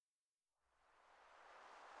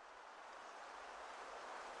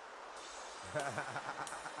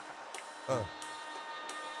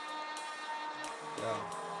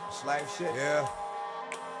It's life shit. Yeah.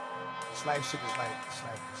 This life shit is like,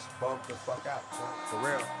 it's bump the fuck out, son. For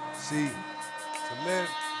real. See, to live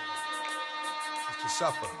is to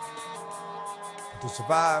suffer. To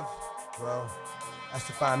survive, well, that's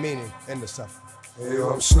to find meaning in the suffering. Hey yo,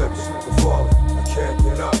 I'm slipping, I'm falling, I can't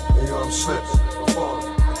get up. Hey yo, I'm slipping, I'm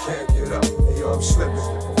falling, I can't get up. Hey yo, I'm slipping,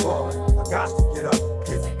 I'm falling, I got to get up.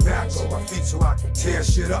 Get back on my feet so I can tear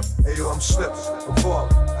shit up. Hey yo, I'm slipping, I'm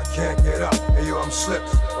falling, I can't get up. Hey yo, I'm slipping,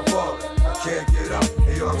 I'm falling, I can't get up.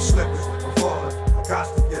 Hey yo, I'm slipping, I'm falling, I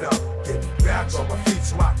got to get up. Get back on my feet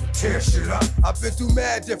so I can tear shit up. I've been through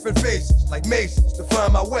mad different phases, like mazes, to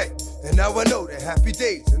find my way. And now I know that happy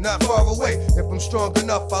days are not far away. If I'm strong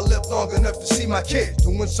enough, I'll live long enough to see my kids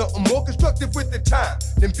doing something more constructive with the time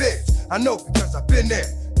than bids. I know because I've been there.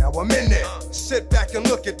 Now I'm in there. Sit back and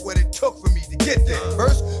look at what it took for me to get there.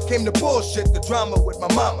 First came the bullshit, the drama with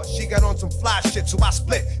my mama. She got on some fly shit, so I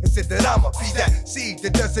split and said that I'ma be that seed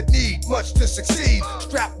that doesn't need much to succeed.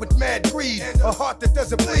 Strapped with mad greed, a heart that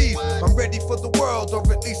doesn't bleed. I'm ready for the world, or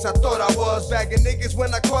at least I thought I was. Bagging niggas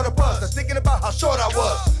when I caught a buzz. I was thinking about how short I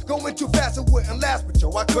was. Going too fast, it wouldn't last, but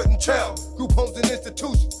yo, I couldn't tell. Group homes and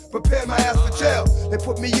institutions, prepare my ass for jail. They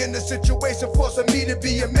put me in a situation forcing me to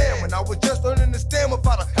be a man when I was just learning to stand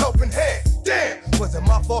without a helping hand. Damn, was it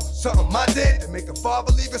my fault? Something I did to make a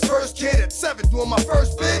father leave his first kid at 7 doing my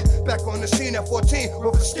first bid. Back on the scene at 14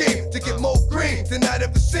 with a scheme to get more green than I'd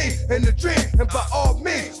ever seen in the dream. And by all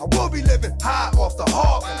means, I will be living high off the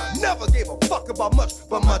hog. And I never gave a fuck about much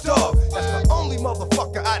but my dog. That's the only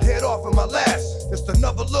motherfucker I'd head off in my last. Just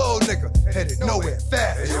another little nigga headed nowhere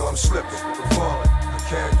fast. Hey yo, I'm slipping, I'm falling, I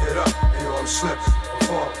can't get up. Hey yo, I'm slipping, I'm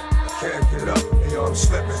falling, I can't get up. Hey yo, I'm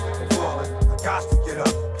slipping, I'm falling, I got to get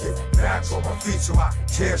up. Get back on my feet so I can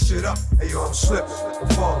tear shit up. Hey yo, I'm slipping, I'm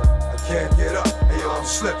falling, I can't get up. Hey yo, I'm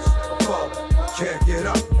slipping, I'm falling, I can't get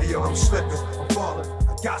up. Hey yo, I'm slipping, I'm falling,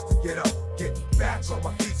 I got to get up. Get back on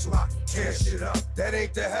my feet so I can tear shit up. That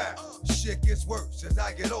ain't the half. Shit gets worse as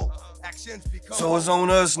I get old. Actions become. So it's on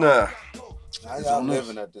us now. How y'all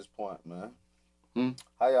living at this point, man?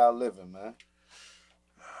 How y'all living, man?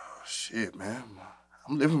 Shit, man.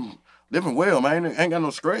 I'm living well, man. Ain't got no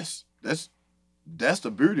stress. That's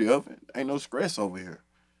the beauty of it. Ain't no stress over here.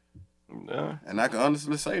 Yeah. And I can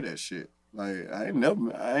honestly say that shit. Like I ain't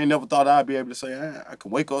never thought I'd be able to say I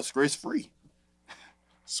can wake up stress free.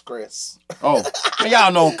 Stress. Oh, man,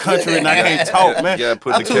 y'all know country and I can't talk, man. You gotta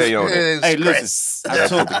put the K on it. Hey, listen. You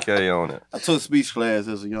gotta put the K on it. I took speech class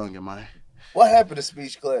as a youngin', man. What happened to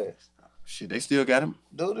speech class? Shit, they still got him.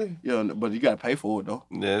 Do they? Yeah, but you gotta pay for it though.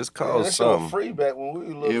 Yeah, it's Yeah, called that shit was something. free back when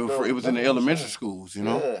we looked It was in the elementary schools, you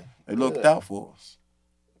know. Yeah, They looked out for us.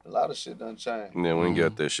 A lot of shit done changed. Yeah, we ain't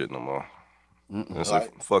got that shit no more. And so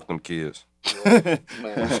Like- fuck them kids. Man.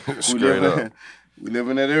 Straight up. We live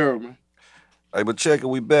in that era, man. Hey, but check it,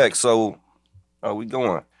 we back. So, we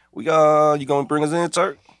going? You gonna bring us in,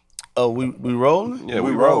 Turk? We rolling? Yeah,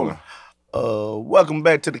 we rolling. Welcome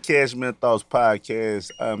back to the Cashmere Thoughts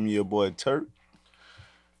Podcast. I'm your boy Turk.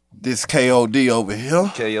 This KOD over here.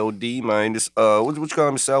 KOD, man. This what you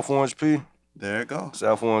call me? South Orange P? There it goes.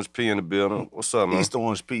 South Orange P in the building. What's up, man? East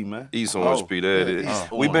Orange P, man. East Orange P, there it is. East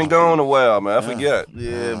We been Orange gone a while, man. I forget.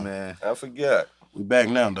 Yeah, man. I forget. We back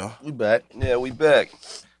now, though. We back. Yeah, we back.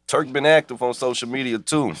 Turk been active on social media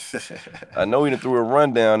too. I know he done threw a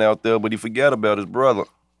rundown out there, but he forgot about his brother.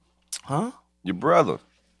 Huh? Your brother,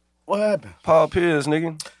 What happened? Paul Pierce,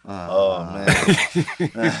 nigga. Oh, man.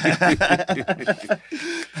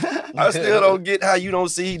 I still don't get how you don't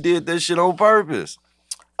see he did that shit on purpose.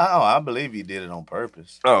 Oh, I believe he did it on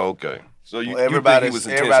purpose. Oh, okay. So you think he Everybody's was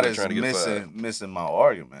intentionally trying to get missing my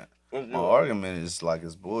argument. fired? My argument is like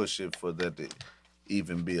it's bullshit for that to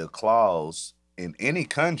even be a clause in any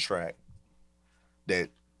contract that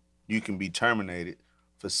you can be terminated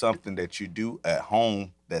for something that you do at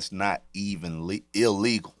home that's not even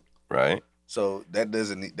illegal. Right. So that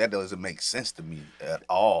doesn't make sense to me at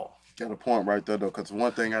all. Got a point right there, though, because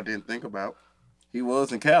one thing I didn't think about, he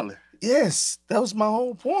was in Cali. Yes, that was my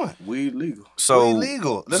whole point. Weed legal. So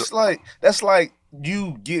Illegal. That's like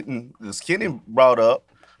you getting. This Kenny brought up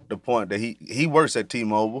the point that he works at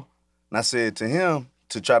T-Mobile, and I said to him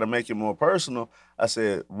to try to make it more personal. I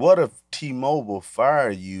said, "What if T-Mobile fire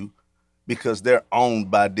you because they're owned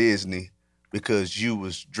by Disney because you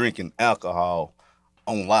was drinking alcohol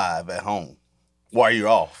on live at home while you're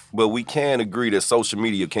off?" but we can agree that social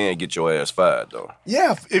media can get your ass fired though.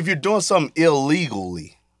 Yeah, if you're doing something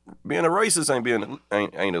illegally. Being a racist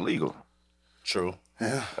ain't illegal. True.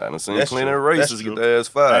 Yeah. I done seen That's plenty true. of That's racers true. get their ass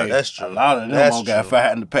fired. That's true. A lot of them That's all got true.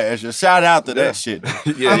 fired in the past year. Shout out to that shit.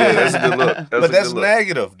 yeah, that's a good look. That's But a that's good look.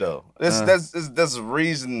 negative though. That's a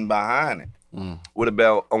reason behind it. What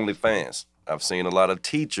about OnlyFans? I've seen a lot of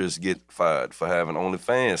teachers get fired for having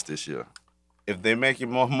OnlyFans this year. If they making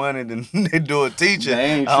more money than they do a teacher, They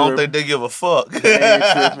ain't I don't tripping. think they give a fuck. They ain't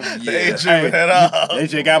tripping. They ain't tripping at all. They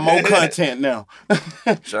just got more content now.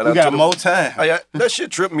 Shout we out got to the- more time. Hey, that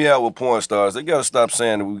shit tripped me out with porn stars. They gotta stop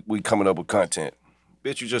saying that we coming up with content.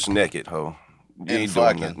 Bitch, you just naked, ho. You And ain't doing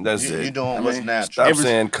fucking, nothing. That's you, it. You doing I what's mean, natural. Stop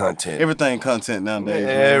saying content. Everything content nowadays.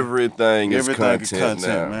 man. Everything is Everything is content,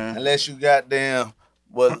 now. man. Unless you goddamn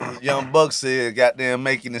what Young Buck said, goddamn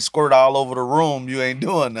making it squirt all over the room, you ain't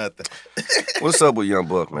doing nothing. What's up with Young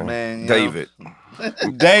Buck, man? Man, you David,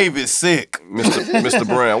 David sick. Mr.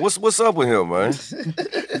 Brown. What's up with him, man?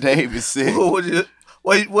 David sick.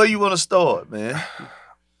 Where you want to start, man?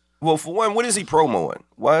 Well, for one, what is he promoting?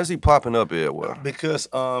 Why is he popping up everywhere? Because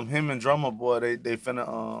him and Drummer Boy, they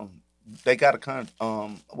finna they got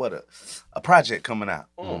a project coming out.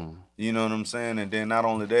 You know what I'm saying? And then not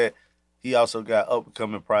only that, he also got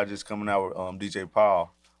upcoming projects coming out with DJ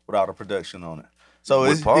Paul without a production on it. So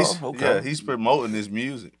With Paul? he's, Okay. yeah, he's promoting his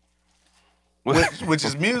music. Which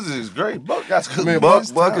his music is great. Buck got good Man, music. Buck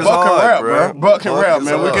is Buck can hard, rap, bro. bro. Buck can rap, is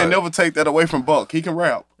man. We hard. can never take that away from Buck. He can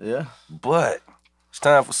rap. Yeah, But it's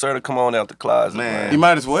time for Sir to come on out the closet, Man. He man.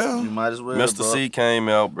 might as well. you might as well. Mr. bro. C came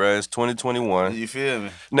out, bruh. It's 2021. You feel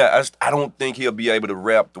me? Now, I don't think he'll be able to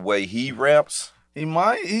rap the way he raps. He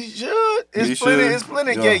might. He should. He It's plenty. should. It's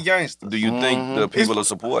plenty Yeah. gay gangsters. Do you think the people will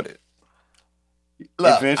support it?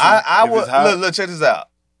 Look, Eventually, I if would it's hot. look. Check this out.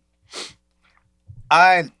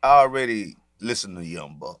 I already listened to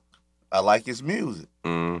Young Buck. I like his music.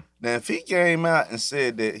 Mm. Now, if he came out and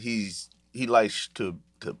said that he likes to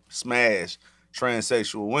smash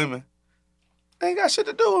transsexual women, ain't got shit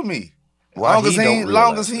to do with me. Why long as he he don't ain't, long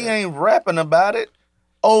realize as he that? ain't rapping about it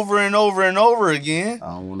over and over and over again. I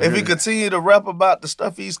don't wanna If he hear it. continue to rap about the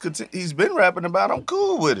stuff he's been rapping about, I'm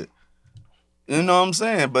cool with it. You know what I'm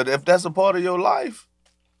saying? But if that's a part of your life,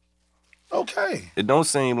 okay. It don't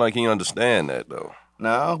seem like he understand that though.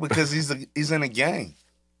 No, because he's in a gang.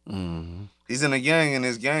 Mhm. He's in a gang, and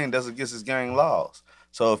his gang that's against his gang laws.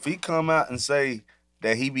 So if he come out and say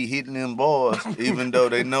that he be hitting them boys, even though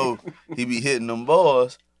they know he be hitting them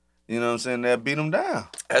boys, you know what I'm saying? They'll beat him down.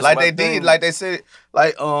 That's like my they thing. did, like they said,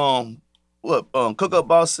 like Cook Up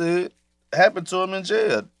Boss said happened to him in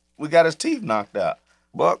jail. We got his teeth knocked out.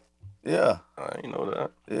 Buck, Yeah, I ain't know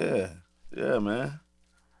that. yeah, man.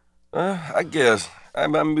 I guess. I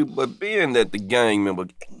mean, but being that the gang member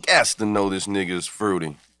has to know this nigga is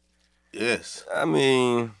fruity. Yes. I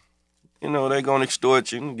mean, you know, they gonna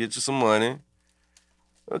extort you and get you some money.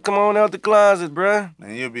 Well, come on out the closet, bruh.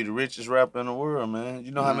 Man, you'll be the richest rapper in the world, man.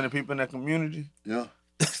 You know how many people in that community? Yeah.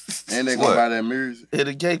 And they What? gonna buy that music. In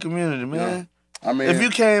the gay community, man. I mean, If you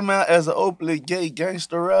came out as an openly gay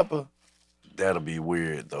gangster rapper, That'll be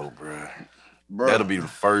weird though, bruh. bro, That'll be the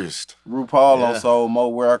first. RuPaul Yeah. on sold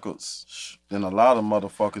more records than a lot of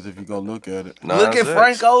motherfuckers if you go look at it. look at Nas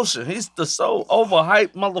Frank X. Ocean. He's the so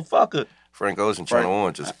overhyped motherfucker. Frank Ocean, Channel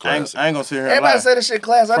Orange is a I ain't, classic. I ain't gonna sit here and Everybody lie. say this shit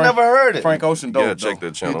class. I Frank- never heard it. Frank Ocean dope. Yeah, check though.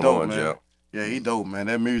 that Channel He dope, Orange man. out. Yeah, he dope, man.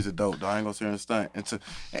 That music dope, though. I ain't gonna sit here and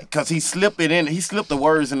stunt. Cause he slipped it in. He slipped the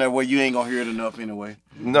words in there where you ain't gonna hear it enough anyway.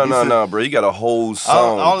 No, bro. You got a whole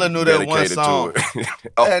song. I only knew that one dedicated to song. it.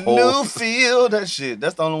 A That whole- new feel, that shit.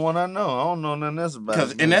 That's the only one I know. I don't know nothing else about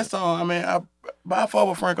Cause it. in that song, I mean, I by far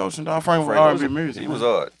with Frank Ocean, dog. Frank with Frank R&B Ocean, music. He man. was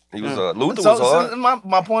hard. He was hard. Luther so, was hard.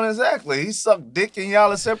 my point exactly. He sucked dick and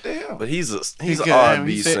y'all accepted him. But he's an He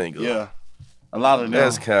R&B said- singer. Yeah, a lot of them.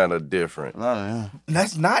 That's kind of different. a lot of them.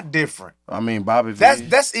 That's not different. I mean, Bobby V.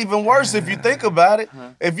 That's even worse if you think about it.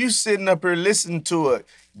 If you sitting up here listening to a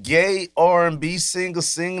gay R&B singer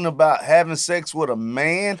singing about having sex with a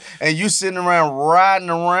man, and you sitting around riding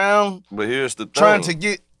around But here's the thing. trying to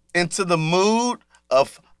get into the mood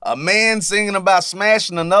of a man singing about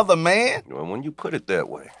smashing another man. Well, when you put it that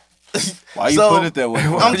way. Why you So, put it that way?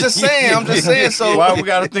 I'm just saying. So Why we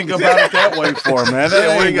gotta think about it that way for, man? That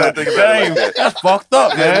Yeah, we ain't gotta think about it like that. That's fucked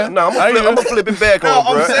up, man. No, I'm gonna flip it back No,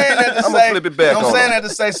 on, bro. I'm saying that to I'm say. gonna flip it back I'm on. saying him. that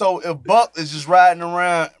to say. So if Buck is just riding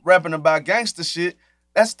around rapping about gangster shit,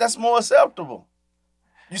 that's more acceptable.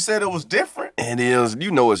 You said it was different. It is. You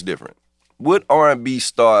know it's different. What R&B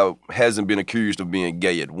star hasn't been accused of being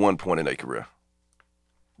gay at one point in their career?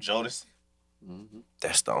 Jodeci,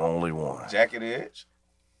 That's the only one. Jacket Edge.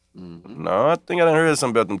 No, I think I done heard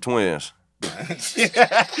something about them twins. Hey,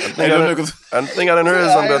 them niggas- I think I done heard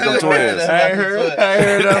something about them twins. I ain't heard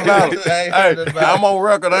nothing about it. I ain't heard nothing Hey, about I'm on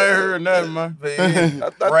record. I ain't heard nothing, man.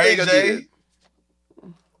 I Ray think I J. did.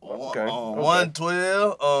 Okay.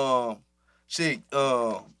 112. Shit.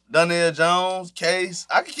 Donnell Jones, Case.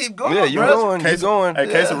 I can keep going. Yeah, you bruh. going. You Case, going. Hey,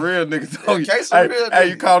 Case a real nigga. Though. Yeah, Case a Hey, real Hey,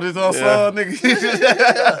 you nigga. called his own son, nigga.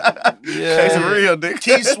 Yeah. Case a real nigga.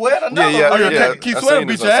 Keith Sweat, another Yeah, Oh, real yeah, yeah. nigga. Keith I Sweat seen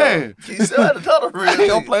beat this your on ass. Keith Sweat, another real He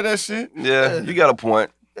don't nigga. play that shit. Yeah, you got a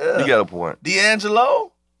point. Yeah. You got a point.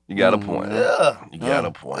 D'Angelo. You got a point. Yeah. You got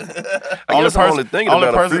a point. I Only guess I'm only person- thinking only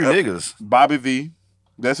about a few person- niggas. Bobby V.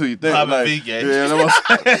 That's who you think. Bobby like, V, gay. Yeah, that's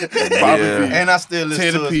what I'm saying. Bobby Yeah. V. And I still listen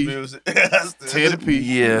Teddy to P. his music. I still Teddy P.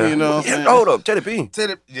 Yeah. You know what I'm saying? Hold up, Teddy P.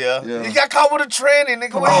 Teddy, yeah. Yeah. You got caught with a tranny,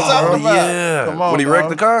 nigga. What on, you talking bro. about? Yeah. Come on, when he wrecked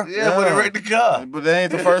the dog. car? Yeah, when he wrecked the car. But that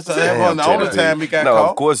ain't the first time. That Damn, wasn't the only Teddy P. time he got No, caught.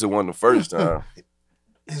 of course it wasn't the first time.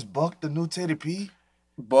 Is Buck the new Teddy P?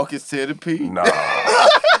 Buck is Teddy P. Nah.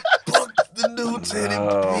 Buck the new Teddy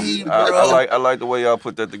P, bro. I like the way y'all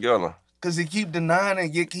put that together. Cause he keep denying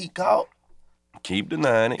and get caught. Keep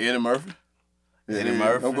denying it. Eddie Murphy. Eddie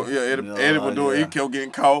Murphy. Yeah, Eddie, No, Eddie was doing. yeah. He kept getting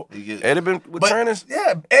caught. He get, Eddie been with trainers?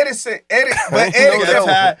 yeah, Eddie said Eddie, but You know Eddie that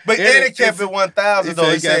kept, but Eddie- Eddie kept it 1,000 He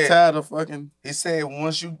though. said he got tired of fucking. He said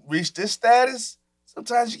once you reach this status,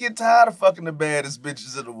 sometimes you get tired of fucking the baddest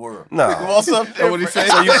bitches in the world. Nah. You want something That's what he different.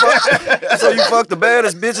 said. So you fuck the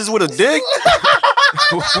baddest bitches with a dick?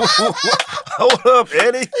 Hold up,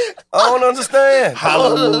 Eddie. I don't understand.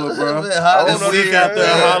 Hollywood, bro. That's Hollywood, sick out there,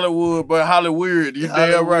 man. Hollywood, but Hollywood. You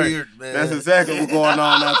damn right. Hollywood, man. That's exactly what's going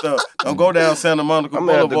on out there. Don't go down Santa Monica I'm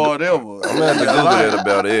gonna have to Boulevard ever. I'm gonna have to Google that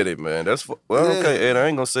about Eddie, man. That's okay, Eddie. I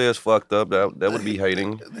ain't gonna say it's fucked up. That would be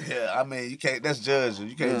hating. Yeah, I mean, you can't. That's judging.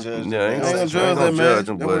 You can't judge. Yeah, I ain't I ain't gonna gonna judge judge that, man. judge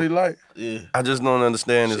him, That's what he but like. Yeah. I just don't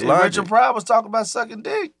understand his Shit, logic. Richard Pryor was talking about sucking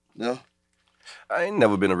dick. Yeah. I ain't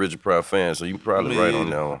never been a Richard Pryor fan, so you probably Me right on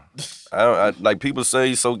either. that one. I like people say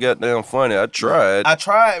he's so goddamn funny. I tried. I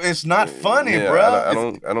tried. It's not funny, Yeah,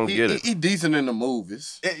 bro. I don't get it. He decent in the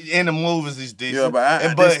movies. In the movies, he's decent. Yeah,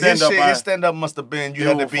 but but his stand-up, his stand-up must have been you It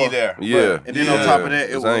had to was be fun. there. Yeah. And then on top of that,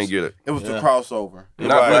 it 'cause was I ain't get it. It was the Yeah. crossover. It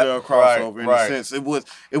Not was really a crossover in right. a sense.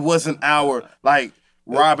 It wasn't our like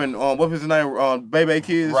Robin. What was his name? Baby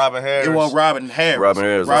Kids. Robin Harris. It wasn't Robin Harris. Robin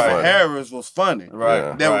Harris was Robin funny. Harris was funny. Right,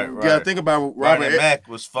 Yeah. That, right, You right. gotta think about Robin Robin. Mack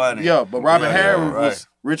was funny. Yeah, but Robin Yeah, Harris right. was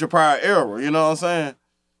Richard Pryor era. You know what I'm saying?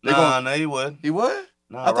 They No, he wasn't. He what?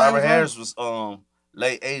 No, I thought he Robert was Harris was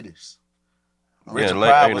late 80s. Richard late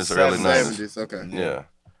Pryor 80s, was early 70s. 70s. Okay. Yeah.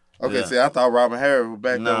 Okay. Yeah. See, I thought Robin Harris was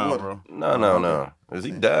back Nah, then. What? bro. No. 'Cause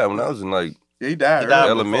he died when I was in like Yeah, he died. He died early.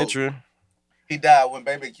 elementary. He died when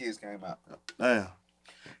Baby Kids came out. Damn.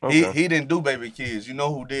 Okay. He didn't do Baby Kids. You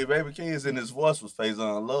know who did Baby Kids? And his voice was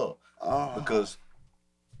Faison Love. Oh. Because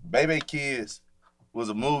Baby Kids was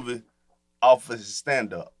a movie off of his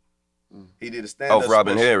stand-up. He did a stand-up Off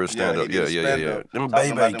Robin special. Harris stand up. he Yeah, did a yeah. stand-up Them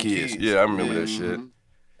talking about baby them kids. Yeah, I remember that shit.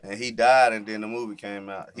 And he died, and then the movie came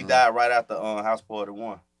out. He died right after House Party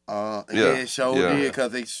 1. Yeah. Yeah, it sure Yeah. did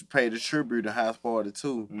because they paid a tribute to House Party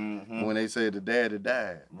 2 Mm-hmm. when they said the daddy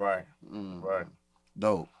died. Right, Mm. right.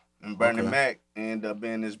 Dope. And Bernie Okay. Mac ended up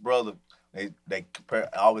being his brother. They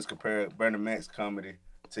always compare Bernie Mac's comedy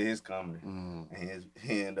to his comedy. Mm. And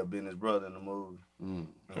he ended up being his brother in the movie. Mm.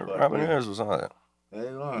 But, Robin Harris was hot. Yeah,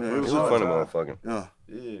 Yeah, He he was was a funny hard. motherfucker. Yeah.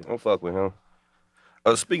 Yeah. Don't fuck with him.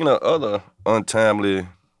 Speaking of other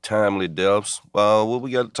timely deaths, what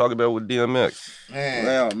we got to talk about with DMX? Man.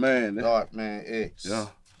 Well, man. Dark Man X. Yeah.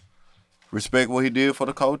 Respect what he did for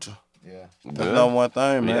the culture. Yeah. That's number one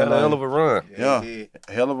thing, He man. had a hell of a run. Yeah. He did.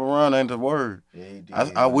 Hell of a run ain't the word. Yeah, he did.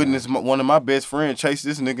 I witnessed one of my best friends chase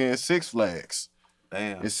this nigga in Six Flags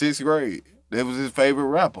Damn. in 6th grade. That was his favorite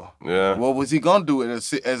rapper. Yeah. What was he gonna do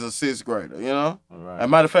as a sixth grader? You know. Right. As a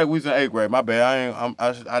matter of fact, we was in 8th grade. My bad.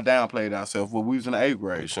 I downplayed ourselves, but we was in the 8th You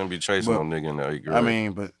grade. shouldn't be chasing But- no nigga in the 8th grade. I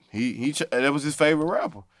mean, but that was his favorite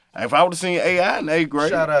rapper. If I would have seen AI in the 8th grade,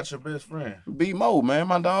 Shout out your best friend. B Mo, man,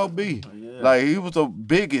 my dog B. Yeah. Like he was the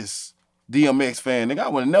biggest DMX fan. Nigga, I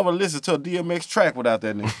would have never listened to a DMX track without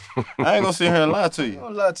that nigga. I ain't gonna sit here and lie to I you.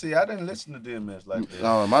 don't lie to you. I didn't listen to DMX like that.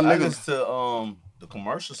 No, my I niggas. listened to the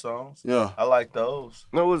commercial songs. Yeah. I like those.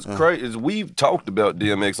 no, what's crazy is we've talked about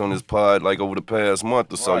DMX on this pod like over the past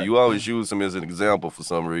month or so. Right. You always use him as an example for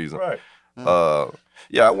some reason. Right.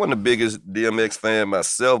 Yeah, I wasn't the biggest DMX fan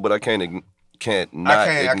myself, but I can't not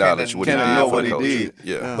can't acknowledge what he deny did for what the he culture. did.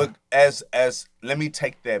 Yeah. But as let me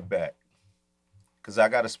take that back, cause I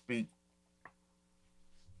gotta speak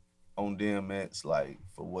on DMX like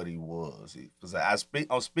for what he was. Cause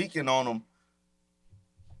I'm speaking on him.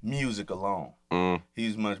 Music alone, Mm,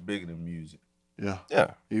 he's much bigger than music. Yeah.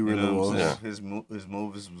 yeah. He You really know what I'm was. saying? Yeah. His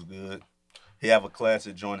movies was good. He have a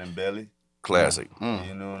classic joint in Belly. Classic. You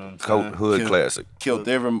know what I'm Coat saying? hood Kill- classic. Killed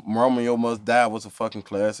every Romeo Must Die was a fucking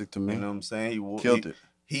classic to me. You know what I'm saying? Killed it.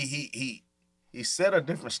 He he set a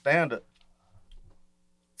different standard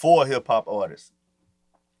for hip hop artists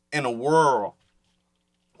in a world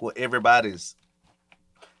where everybody's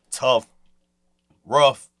tough,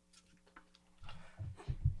 rough,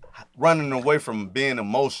 running away from being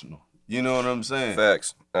emotional. You know what I'm saying?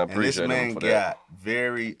 Facts. I And this appreciate man him for got that.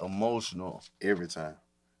 very emotional, Every time.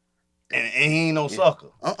 and he ain't no sucker.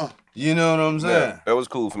 You know what I'm saying? Yeah, that was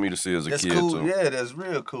cool for me to see as a That's kid cool. too. Yeah, that's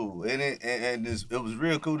real cool. And it was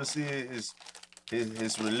real cool to see his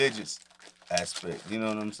religious aspect. You know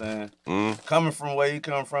what I'm saying? Mm, Coming from where he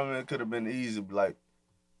come from, it could have been easy, but like,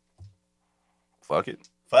 fuck it.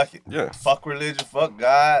 fuck it. Yeah. Fuck religion, fuck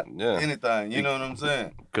God, Yeah. anything. You know what I'm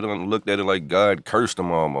saying? Could have looked at it like God cursed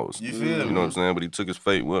him almost. You feel You me? know what I'm saying? But he took his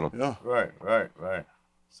fate with him. Yeah. Right.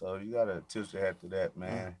 So you gotta tip your hat to that,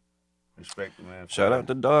 man. Respect the man. for Shout that. out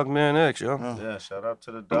to Dog Man X, yo. Yeah, shout out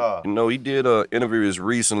to the dog. You know, he did an interview as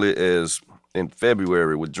recently as in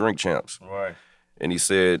February with Drink Champs. Right. And he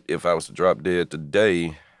said, if I was to drop dead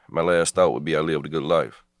today, my last thought would be I lived a good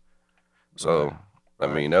life. So, I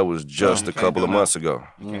mean, that was just You a can't couple do of months ago.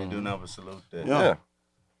 You can't do nothing but salute that. Yeah. Yeah.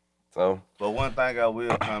 So, But one thing I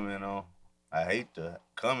will comment on, I hate to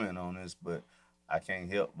comment on this, but I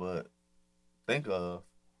can't help but think of,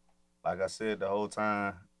 like I said the whole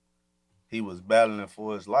time he was battling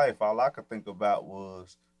for his life, all I could think about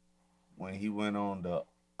was when he went on the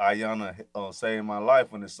Ayana Save My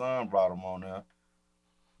Life when his son brought him on there.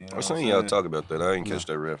 You know I what seen I'm y'all saying? talk about that. I didn't catch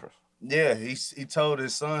that reference. Yeah, he told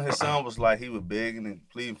his son was like, he was begging and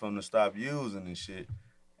pleading for him to stop using and shit.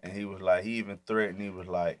 And he was like, he even threatened, he was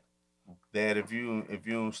like, Dad, if you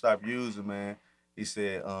don't stop using, man, he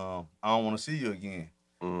said, I don't want to see you again.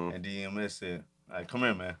 Mhm. And DMS said, all right, come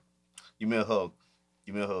here, man. Give me a hug.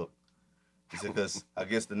 Give me a hug. He said, because I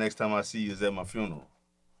guess the next time I see you is at my funeral.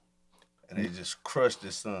 And they just crushed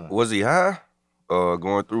his son. Was he high?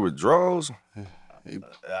 Going through withdrawals? I Ain't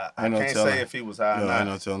no can't telling. say if he was high or Yeah, I not.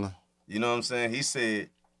 know telling. You know what I'm saying? He said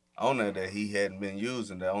on there that he hadn't been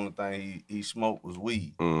using. The only thing he smoked was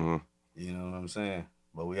weed. Mm-hmm. You know what I'm saying?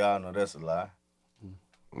 But we all know that's a lie.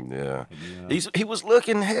 Yeah. You know? He was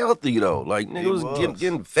looking healthy, though. Like, nigga He was was.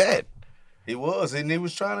 getting fat. He was, and he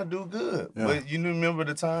was trying to do good. Yeah. But you remember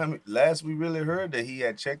the time last we really heard that he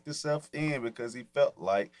had checked himself in because he felt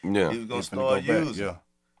like Yeah. he was gonna He finna start go back, using. Yeah.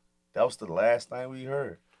 That was the last thing we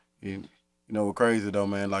heard. You know what's crazy though,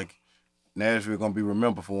 man? Like Nashville gonna be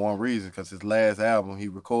remembered for one reason, because his last album he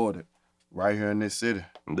recorded right here in this city.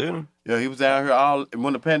 Didn't Yeah, he was out here all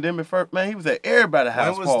when the pandemic first. Man, he was at everybody's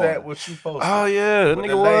house When was party. that? What you posted? Oh, yeah. That With nigga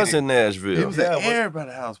the was lady. in Nashville. He was Yeah, at when-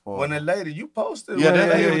 everybody's house party. When the lady you posted, Yeah, when that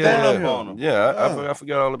the lady lady was down pulled here. up on him. Yeah, I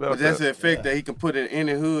forgot all about But that's that. the effect that he can put in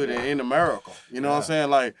any hood and in America. You know what I'm saying?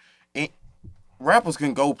 Like, rappers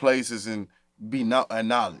can go places and be not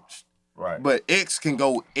acknowledged, Right. but X can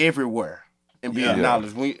go everywhere and be Yeah.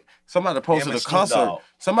 acknowledged. When somebody posted Him a and Snoop concert, Dogg.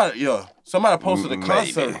 somebody posted a Maybe.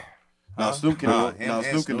 concert. Now Snoop can Nah, do it. him Now and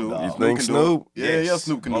Snoop can Snoop do it. Dogg. You think can Snoop? do it. Yeah,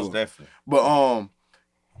 Snoop can most do it. definitely. But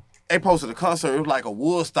they posted a concert. It was like a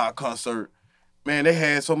Woodstock concert. Man, they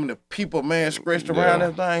had so many people, man, stretched around Yeah.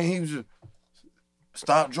 everything. He was just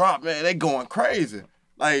stop, drop, man. They going crazy.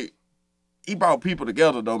 Like, he brought people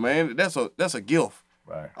together though, man. That's a gift.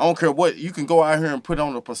 Right. I don't care what you can go out here and put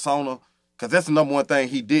on a persona, because that's the number one thing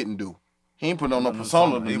he didn't do. He ain't put on no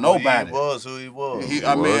persona to nobody. He was who he was.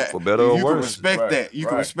 I mean, was, for better or you worse. can respect Right, that. You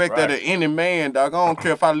can right, respect that right. of any man, dog. I don't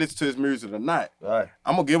care if I listen to his music or not. Right.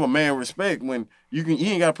 I'm gonna give a man respect when you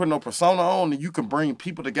ain't gotta put no persona on and you can bring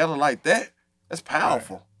people together like that. That's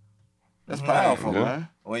powerful. That's powerful, Yeah. man.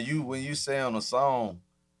 When you say on a song,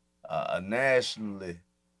 a nationally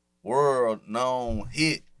world known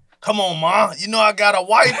hit. Come on, ma. You know I got a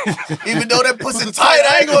wife. Even though that pussy tight,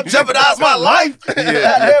 I ain't gonna jeopardize my life.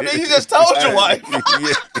 Goddamn, man, you just told your wife.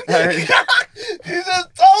 Hey, You just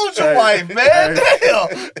told your wife, man.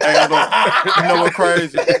 Damn. you know what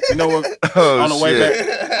crazy? You know what? Oh, on the way shit.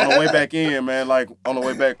 back, on the way back in, man. Like on the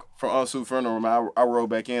way back from Unsuit funeral, man, I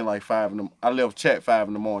rode back in like 5 in the. I left chat 5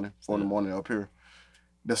 in the morning, 4 in the morning up here.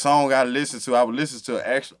 The song I listened to, I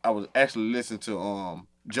was actually listening to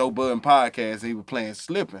Joe Budden podcast, and he was playing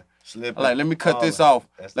Slippin'. Slipping. Like, let me cut this off.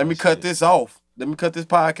 That's Let me that cut shit. this off. Let me cut this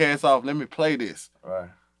podcast off. Let me play this. Right.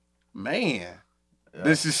 Man, Yeah.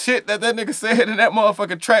 this is shit that nigga said in that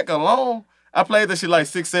motherfucking track alone. I played that shit like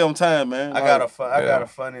 6-7 times, man. I got Yeah. a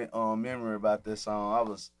funny memory about this song. I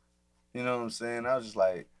was, you know what I'm saying? I was just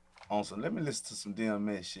like on some. Let me listen to some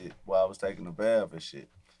DMX shit while I was taking a bath and shit.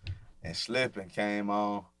 And Slippin' came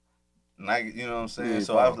on, and you know what I'm saying? Yeah,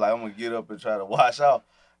 So I was like, I'm gonna get up and try to wash off.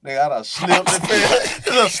 Nigga, I done slipped and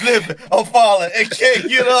fell. I'm slipping. I'm falling and can't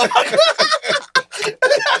get up.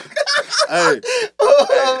 Hey,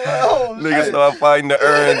 Niggas start fighting the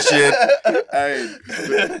urn shit.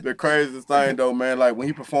 Hey, the craziest thing though, man, like when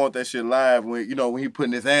he performed that shit live, when he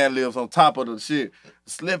putting his ad libs on top of the shit,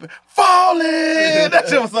 slipping, falling. That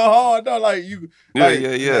shit was so hard though. Like you, Yeah, like,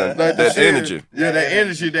 yeah. like the That shit, energy. Yeah, that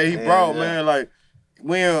energy that he brought, man. Like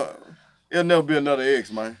it'll never be another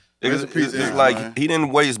X, man. It's like he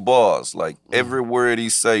didn't waste bars. Like every word he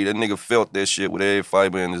say, that nigga felt that shit with every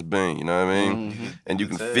fiber in his being. You know what I mean? Mm-hmm. And you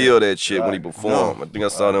can feel that shit when he performed. I think I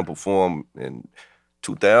saw them perform in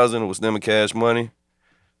 2000. It was them and Cash Money.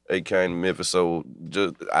 They came to Memphis, so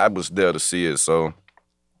I was there to see it. So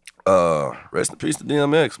rest in peace to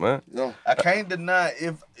DMX, man. Yeah. I can't deny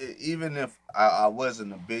even if I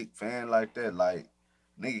wasn't a big fan like that, like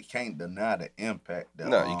nigga can't deny the impact that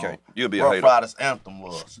No, you can't. You'll be a Rough hater. Riders anthem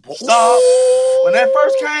was. Stop. When that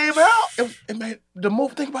first came out, It made the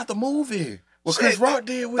move. Think about the movie. What Shit. Chris Rock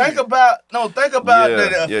did with think it. about the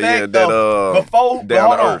effect that, of before Down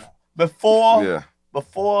hold to on. Earth. Yeah.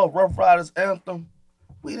 Before Rough Riders anthem,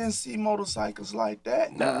 we didn't see motorcycles like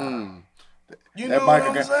that. Mm. You That know what biker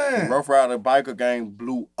I'm gang, saying? Rough Rider biker gang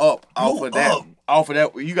blew up off of that. up. Off of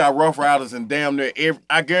that, you got Rough Riders in damn near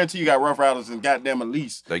I guarantee you got Rough Riders in goddamn at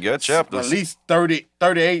least They got chapters. 30,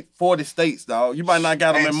 38, 40 states, dog. You might not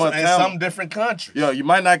got them in And Montana. some different countries. Yeah, you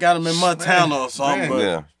might not got them in Montana or something.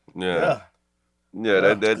 man. But Yeah.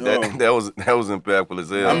 That was impactful as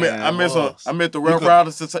hell. I met the Rough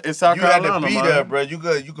Riders in South You had Carolina, to be man. there, bro. You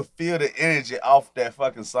could feel the energy off that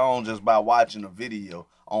fucking song just by watching the video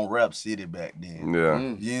on Rap City back then. Yeah.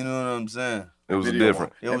 You know what I'm saying? It was Video-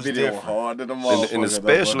 different. It was that video different. hard to the And motherfucker,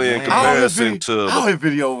 especially though, in bro. comparison to Our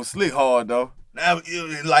video was slick hard though. Now,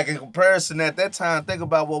 like in comparison at that time, think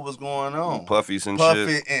about what was going on. Puffies and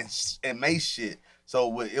Puffy shit. and Mace shit.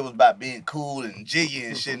 So it was about being cool and jiggy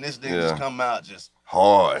and shit. And this nigga just come out just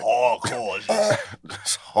Hard. hardcore. Just,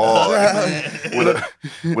 It's hard.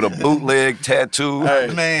 with a bootleg tattoo.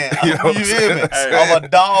 Hey. man, You know what you I'm hear me? saying? I'm a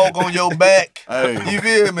dog on your back. Hey. You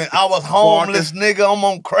feel me? I was homeless, nigga. I'm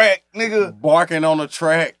on crack, nigga. Barking on the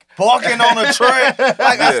track. Barking on a track. Like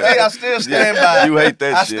I still stand by. You hate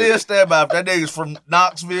that I shit. still stand by. If that nigga's from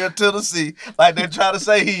Knoxville, Tennessee, like they try to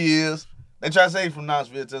say he is. They try to say he's from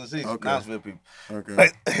Knoxville, Tennessee. Okay. Knoxville people. Okay.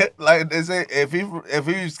 Like they say, if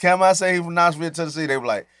he come out saying he's from Knoxville, Tennessee, they be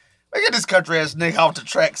like, "Man, get this country ass nigga off the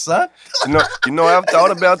track, son." You know, I've thought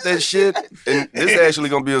about that shit, and this actually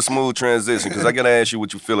gonna be a smooth transition because I gotta ask you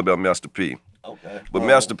what you feel about Master P. Okay. But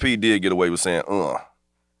Master P did get away with saying,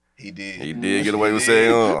 He did. He did get away with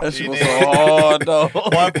saying, That shit He was did. so hard though.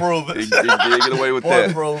 Point proven. He did get away with Point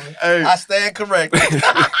that. proven. Hey. I stand corrected.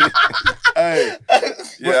 Hey.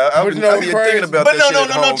 Yeah, I've But been you know thinking crazy- about But that no, shit no, at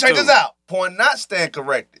no, no. home, Check too. this out. Point not stand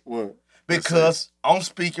corrected What? because I'm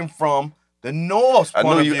speaking from the North's I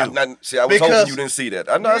point knew of you. view. See, I was Because- hoping you didn't see that.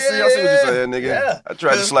 I know. I see what you're saying, nigga. Yeah. I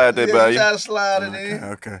tried to slide that by you. Tried to slide it in.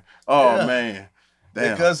 Okay. Oh Yeah. man.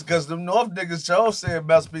 Damn. Because the North niggas chose said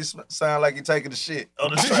Master P sound like he taking the shit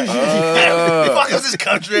on the track. Fuck is this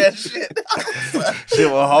country ass shit? Shit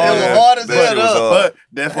was hard. It was hard as That hell. shit was up. hard. But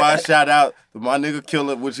that's why I shout out to my nigga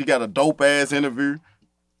Killer, which he got a dope ass interview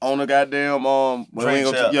on the goddamn but we ain't Drink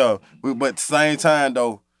gonna- Champ. but at the same time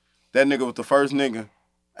though, that nigga was the first nigga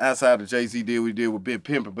outside of Jay-Z did we did with Big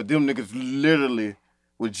Pimpin', but them niggas literally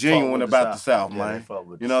were genuine with the about the South, South. Yeah, they man. fuck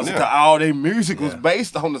with You know what I'm the saying? South. All their music was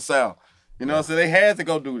based on the South. You know what I'm saying? They had to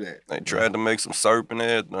go do that. They tried to make some syrup and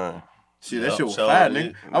everything. Shit, that Yup, shit was sure fire,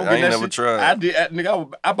 did. nigga. I was ain't getting that never shit. tried. I did,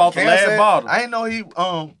 nigga. I bought the Cam last said- bottle. I ain't know he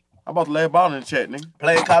I bought the last bottle in the chat, nigga.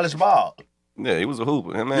 played college ball. Yeah, he was a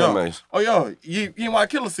hooper. Him and Yo. Mace. Oh, yo, you ain't watch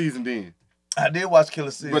Killer Season then. I did watch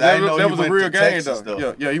Killer Season. But I didn't know that he was a went real to game Texas,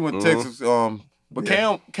 though. Yeah, he went to Mhm. Texas. But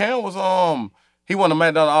Cam was he wasn't a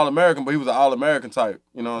McDonald's All-American, but he was an All-American type.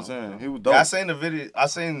 You know what I'm saying? He was dope. Yeah, I seen the video.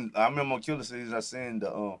 I remember on Killer Season. I seen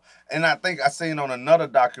the and I think I seen on another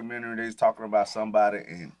documentary they was talking about somebody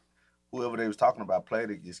and whoever they was talking about played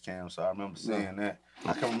against Cam. So I remember seeing that.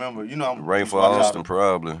 I can remember. You know, Ray for I'm- Austin,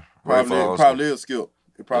 probably. Ray for Austin. Probably is Skip.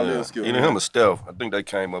 It probably Yeah. is Skip. Either him or Steph. I think they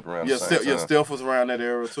came up around Yeah, the same time. Steph was around that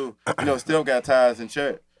era too. You know, Steph got ties in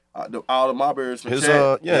chat. All the Marbury's from His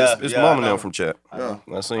chat. his yeah, mom I and know. them from chat. Yeah.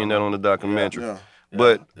 I seen that on the documentary. Yeah.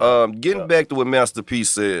 But getting back to what Master P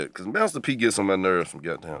said, because Master P gets on my nerves from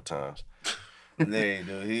goddamn times. Yeah,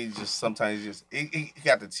 dude. He just sometimes he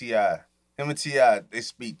got the T.I. Him and T.I. they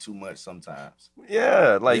speak too much sometimes.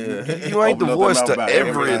 Yeah, like Yeah. you ain't the Open up their voice mouth to about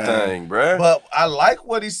everything, bruh. But I like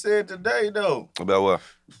what he said today though About what?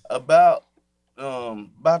 about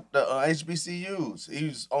the HBCUs.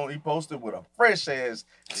 He posted with a fresh ass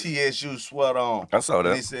TSU sweater on. I saw And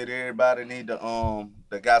he that. said everybody need to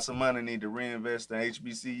that got some money need to reinvest in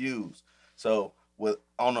HBCUs. So with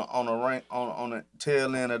on the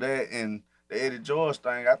tail end of that and the Eddie George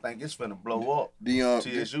thing, I think it's finna blow up.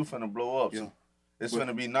 TSU finna blow up. Yeah. So it's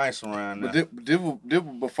finna be nice around now. But this was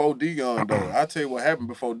before Deion though. I tell you what happened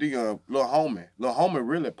before Deion. Lil Homie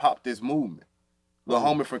really popped this movement. Lil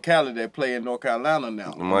Homie from Cali that play in North Carolina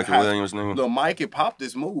now. Michael Williams nigga. Lil Mikey popped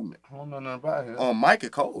this movement. I don't know nothing about him. Mikey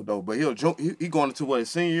cold though, but he going into what, his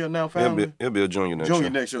senior year now, family? He'll be a junior next Junior year.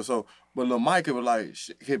 next year. So, but Lil Mikey was like,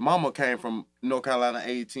 his mama came from North Carolina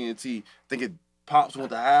AT&T. I think it pops went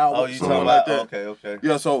to Howard. Oh, you something talking like about that. Okay.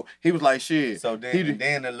 Yeah, so he was like, shit. So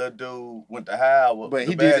then the little dude went to Howard, But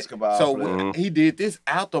the he did basketball. so player. he did this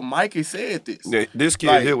after Mikey said this. Yeah, this kid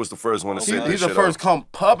Like, here was the first one to say that He's the shit first out. come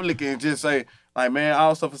public and just say, like, man,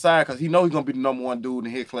 all stuff aside, because he know he's going to be the number one dude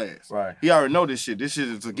in his class. Right. He already know this shit. This shit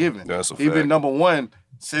is a given. That's a He been fact. number one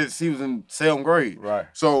since he was in 7th grade. Right.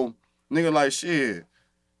 So, nigga like, shit,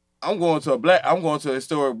 I'm going to a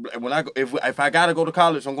historic, when I go, if I got to go to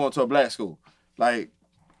college, I'm going to a black school. Like,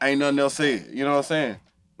 ain't nothing else said. You know what I'm saying?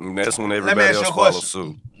 And that's when me everybody ask you else a follows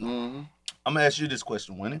question. suit. Mm-hmm. I'm gonna ask you this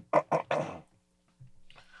question, Winnie,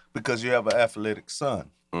 because you have an athletic son.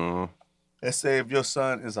 Mm-hmm. Let's say if your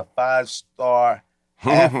son is a 5-star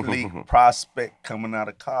athlete prospect coming out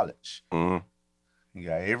of college, Mm-hmm. you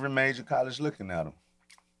got every major college looking at him.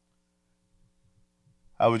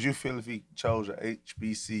 How would you feel if he chose a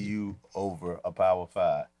HBCU over a Power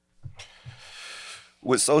 5?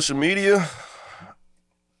 With social media,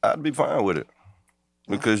 I'd be fine with it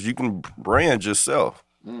because you can brand yourself.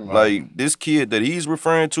 Like this kid that he's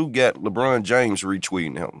referring to got LeBron James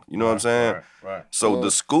retweeting him. You know what I'm saying? Right. So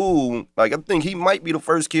the school, like I think he might be the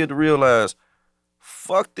first kid to realize,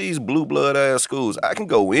 fuck these blue blood ass schools. I can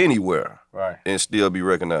go anywhere Right. and still be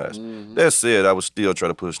recognized. That said, I would still try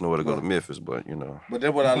to push Noah to go to Memphis, but you know. But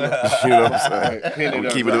that's what I love. You know what I'm saying? I'm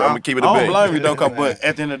gonna keep it a I don't bit. blame you, though, but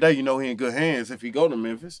at the end of the day, you know he in good hands if he go to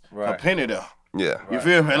Memphis. Right. A penny there. Yeah. You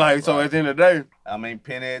feel me? Like, so at the end of the day, I mean,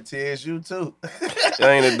 Penny at TSU too.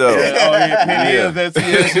 Ain't it though? Penny is at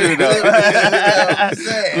TSU, though.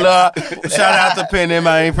 Look, shout out to Penny,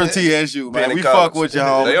 man, from TSU, man. Penny We College. fuck with you,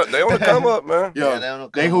 homie. They on the come up, man. Yo,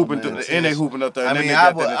 they they come hooping, on, man. and they hooping up there. I And mean, they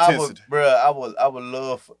I got that would, intensity. bro. I would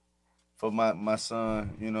love for my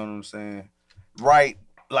son. You know what I'm saying? Right,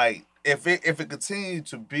 like if it continued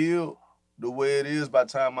to build the way it is by the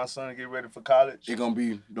time my son get ready for college, It's gonna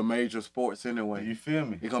be the major sports anyway. you feel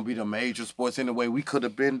me? It's gonna be the major sports anyway. We could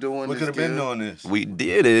have been doing We this. could have been kid. doing this. We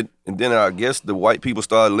did it, and then I guess the white people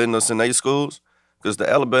started letting us in their schools because the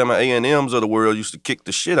Alabama A&Ms of the world used to kick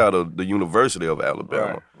the shit out of the University of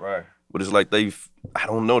Alabama. Right. But it's like they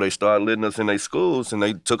started letting us in their schools and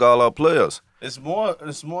they took all our players. It's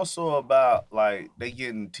more so about like they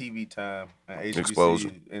getting TV time and HBCU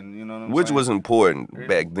Exposure. and you know what I'm Which saying? was important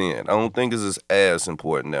back then. I don't think it's as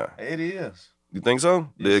important now. It is. You think so?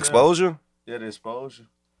 The Yes, sir. exposure? Yeah, the exposure.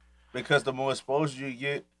 Because the more exposure you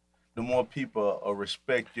get, the more people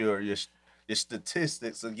respect your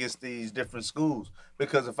statistics against these different schools.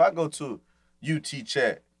 Because if I go to UT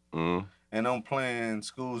Chat Mm. and I'm playing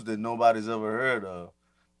schools that nobody's ever heard of,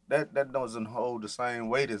 that doesn't hold the same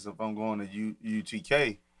weight as if I'm going to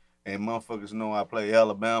UTK and motherfuckers know I play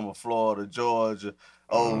Alabama, Florida, Georgia,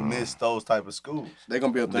 Ole Miss, those type of schools. They're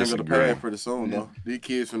gonna be a thing of the Disagree. past pretty soon, though. These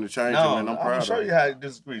kids from the change, No, and I'm I'm proud gonna show of you them. how I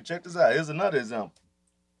disagree. Check this out. Here's another example.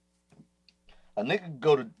 A nigga can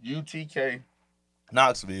go to UTK,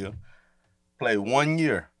 Knoxville, play 1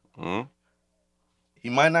 year. Mm. He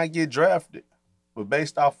might not get drafted, but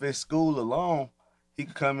based off his school alone, he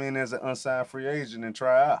could come in as an unsigned free agent and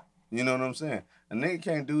try out. You know what I'm saying? A nigga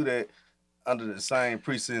can't do that under the same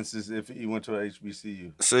precincts as if he went to a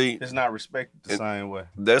HBCU. See, It's not respected the same way.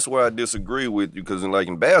 that's where I disagree with you because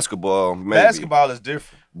in basketball, maybe. Basketball is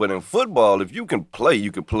different. But in football, if you can play,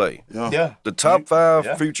 you can play. Yeah. The top five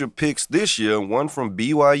yeah. future picks this year, one from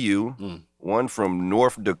BYU, one from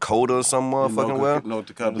North Dakota or some motherfucking well. North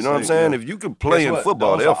Dakota You know what I'm State, saying? yeah. If you can play Guess in what?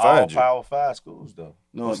 football, Those they'll are all find you. Power 5 schools, though.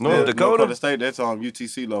 No, It's North Dakota? Dakota State, that's on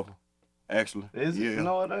UTC level, actually. Is it? Yeah.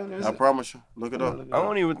 No, it ain't. Is I it? promise you. Look it up. I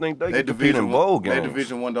don't even think they They can compete in Division bowl One. They games.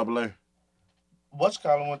 Division 1 AA. What's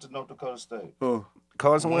Colin went to North Dakota State? Oh,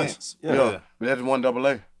 Carson Wentz. Yeah. but that's 1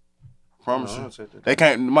 AA. Promise No, you. check that. They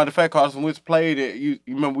can't. Matter of fact, Carson Wentz played at. You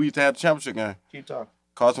remember we used to have the championship game. Keep talking.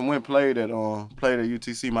 Carson Wentz played at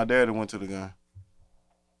UTC. My daddy went to the game.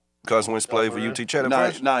 Carson Wentz played for UT Chat at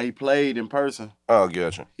first? Nah, he played in person. Oh,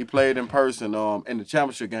 gotcha. He played in person in the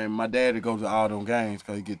championship game. My daddy goes to all them games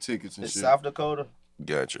because he get tickets and It's shit. South Dakota.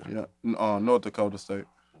 Gotcha. Yeah, North Dakota State.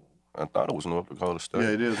 I thought it was North Dakota State. Yeah,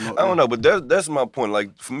 it is. I don't know, but that's my point.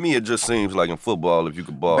 Like, for me, it just seems like in football, if you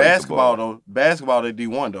could ball, Basketball you could ball. though, basketball they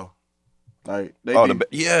D1 though. Like they Oh, D-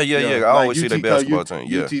 yeah. I like always see their UT basketball team.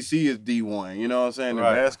 Yeah. UTC is D1. You know what I'm saying?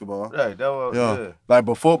 Right. In basketball. Right, that was Yeah. good. Like,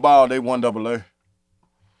 but football, they 1AA.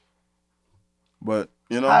 But,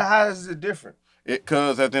 you know, How is it different?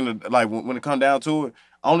 cause at the end of, like when it come down to it,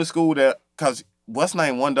 only school that, cause what's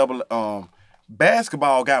name 1AA,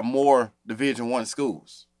 basketball got more Division I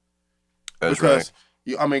schools. That's because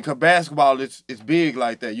right. cause basketball it's big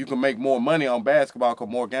like that. You can make more money on basketball cause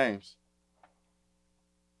more games.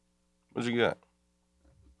 What you got?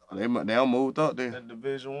 They don't moved up there. In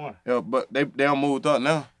Division I. Yeah, but they don't moved up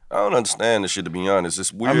now. I don't understand this shit, to be honest.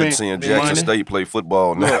 It's weird mean, seeing the Jackson money- State play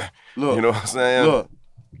football now. Look, You know what I'm saying? look,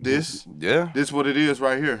 this Yeah. what it is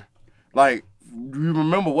right here. Like, you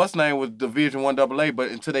remember what's name was Division I AA, but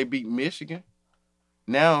until they beat Michigan.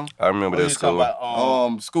 Now, I remember What that you talking school.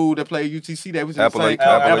 about? school that played UTC, they was in Appalachian the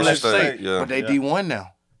same Appalachian State. Yeah. but they Yeah. D1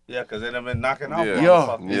 now. Yeah, because they done been knocking off Yeah.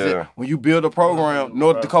 motherfuckers. Yeah, Yeah. when you build a program,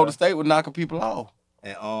 North Right, Dakota right. State was knocking people off.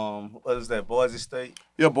 And what is that, Boise State?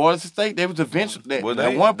 Yeah, Boise State, they was eventually Well,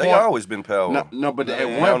 at one they point. always been power. No, but at Yeah.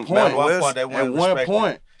 one Mountain point, At one West? point, they at weren't one respected.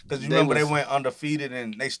 point, Because you they remember they was- went undefeated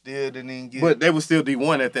and they still didn't even get but they was still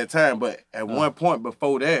D1 at that time. But at one point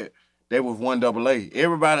before that, they was 1AA.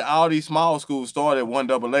 Everybody, all these small schools started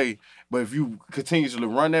 1AA. But if you continuously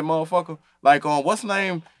run that motherfucker, like what's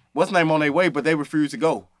name on their way, but they refuse to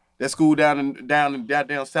go. That school down in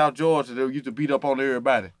goddamn South Georgia, they used to beat up on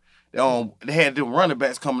everybody. They had them running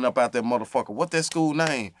backs coming up out that motherfucker. What that school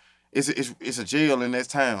name? It's a jail in that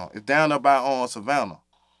town. It's down there by Savannah.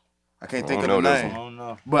 I can't think of the know this name. I don't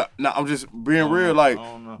know. But no, I'm just being real. Like, I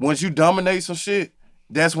don't know. once you dominate some shit,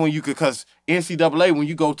 that's when you could. Cause NCAA, when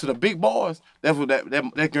you go to the big boys, that's what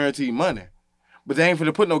that guaranteed money. But they ain't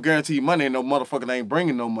finna put no guaranteed money in. No motherfucker ain't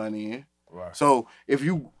bringing no money in. Right. So if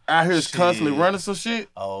you out here is constantly Shit. running some shit,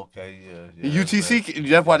 Oh, okay, yeah. and UTC,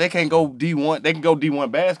 that's why they can't go D1. They can go D1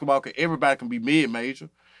 basketball because everybody can be mid major.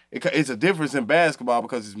 It's a difference in basketball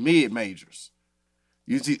because it's mid majors.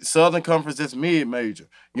 Southern Conference, that's mid major.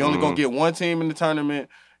 You only gonna get one team in the tournament.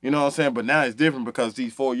 You know what I'm saying? But now it's different because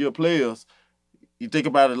these 4-year players. You think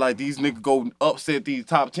about it like these niggas go upset these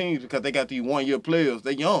top teams because they got these 1-year players.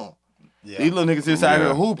 They young. Yeah. These little niggas just out Yeah.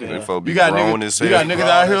 here hooping. They folk be You got grown niggas, as you got hell. niggas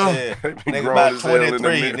out here. Yeah. They Nigga grown about as hell in the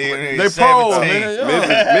 23. middle. They pros, 17. nigga.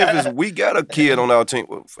 Yeah. Memphis, we got a kid on our team.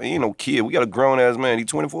 Well, he ain't no kid. We got a grown ass man. He's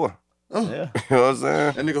 24. Yeah. You know what I'm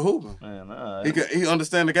saying? That nigga hooping. Man, He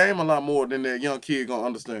understand the game a lot more than that young kid gonna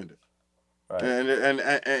understand it. Right.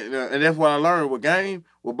 And that's what I learned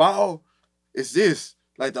with ball. It's this.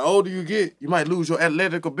 Like the older you get, you might lose your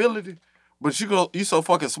athletic ability, but you so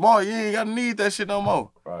fucking smart, you ain't gotta need that shit no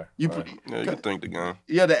more. Right. You right. Yeah, you can think the game.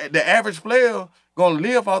 Yeah, the average player gonna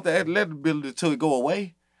live off the athletic ability till it go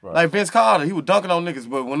away. Right. Like Vince Carter, he was dunking on niggas,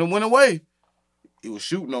 but when it went away, he was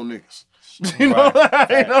shooting on niggas. You know, Right.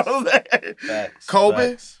 you know what I'm saying? Facts.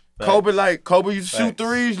 Kobe, Facts. Kobe used to shoot Facts.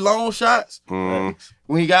 threes, long shots. Mm.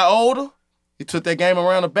 When he got older, he took that game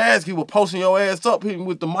around the basket. He was posting your ass up, hitting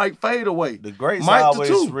with the Mike fadeaway. The greats Mike the always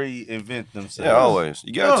two. reinvent themselves. Yeah, always.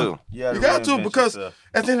 You got Yeah. to. You got to reinvent because yourself.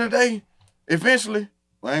 at the end of the day, eventually,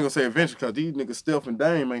 well, I ain't gonna say eventually because these niggas Steph and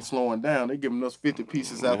Dame ain't slowing down. They giving us 50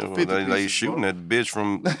 pieces Yeah, after well, 50 they pieces. shooting bro. that bitch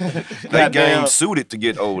from they Goddamn. game suited to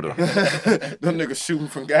get older. Them niggas shooting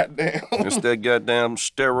from goddamn. It's that goddamn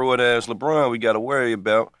steroid ass LeBron we got to worry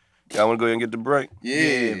about. Y'all want to go ahead and get the break?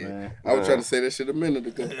 Yeah, man. I was trying to say that shit a minute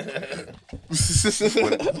ago.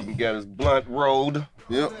 He got his blunt rolled.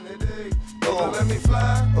 Yep. Oh, let me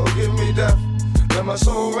fly or give me death. Let my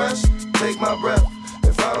soul rest, take my breath.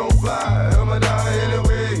 If I don't fly, I'ma die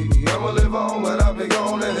anyway. I'ma live on, but I'll be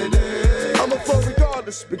gone any day. I'ma flow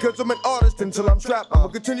regardless, because I'm an artist until I'm trapped. I'ma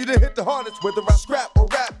continue to hit the hardest, whether I scrap or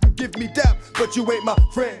rap. You give me depth, but you ain't my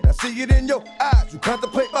friend. I see it in your eyes, you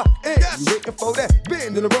contemplate my end. Yes. You waiting for that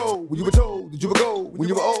bend in the road when you were told that you would go when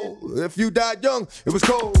you were old. If you died young, it was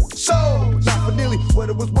cold. So, not for nearly what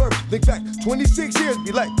it was worth. Think back 26 years,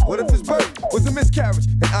 be like, what if his birth was a miscarriage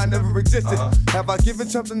and I never existed? Have I given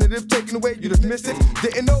something that if taken away, you'd have missed it?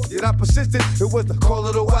 Didn't know that I persisted, it was the call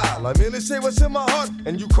of the wild. I merely say what's in my heart,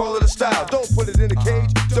 and you call it a style. Don't put it in a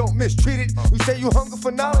cage, don't mistreat it. You say you hunger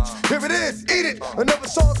for knowledge, here it is, eat it. Another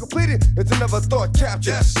song completed, it's another thought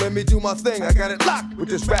captured. Let me do my thing, I got it locked with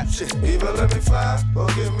this rap shit. Either let me fly, or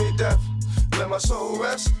give me death. Let my soul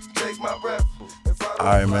rest, take my breath. All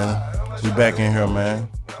right, man. We back in here, man.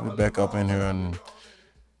 We back up in here on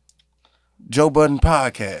Joe Budden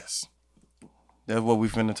Podcast. That's what we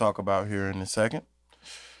finna talk about here in a second.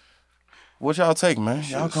 What y'all take, man?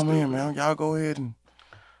 Y'all come in, man. Y'all go ahead and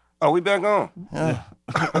Oh, we back on. yeah.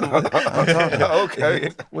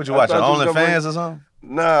 Okay. What you watching? I thought you was OnlyFans or something?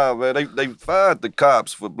 Nah, man, they fired the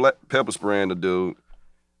cops for black pepper spraying the dude.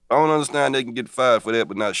 I don't understand they can get fired for that,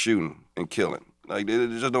 but not shooting and killing. Like it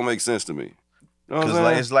just don't make sense to me. You know what I'm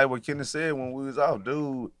saying? It's like what Kenny said when we was out.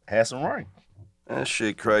 Dude had some rank. That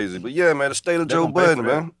shit crazy. But yeah, man, the state of They Joe gonna pay for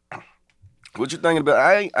Budden, man. What you thinking about?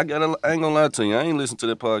 I ain't gonna lie to you. I ain't listened to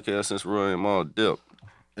that podcast since Roy and Maul dipped.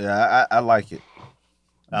 Yeah, I like it.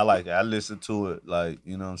 I like it. I listen to it, like,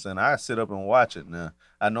 you know what I'm saying? I sit up and watch it now.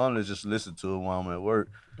 I normally just listen to it while I'm at work.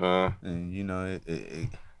 And, you know, it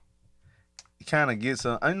kind of gets,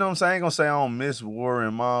 you know what I'm saying? I ain't going to say I don't miss War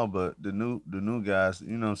and Maul, but the new guys,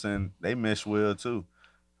 you know what I'm saying? They mesh well, too.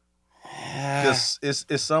 Because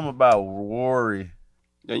it's something about Rory.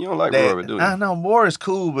 Yeah, you don't like Rory, do you? I know, Rory's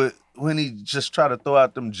cool, but when he just try to throw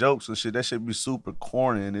out them jokes and shit, that shit be super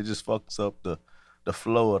corny, and it just fucks up the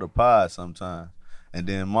flow of the pod sometimes. And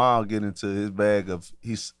then Maul get into his bag of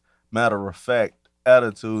he's matter of fact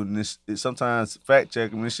attitude, and sometimes fact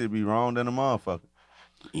checking this shit be wrong than a motherfucker.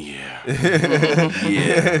 Yeah.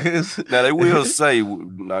 Yeah. Now they will say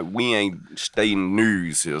like we ain't stating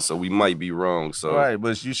news here, so we might be wrong. So right,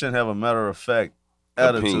 but you shouldn't have a matter of fact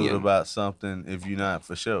attitude opinion about something if you're not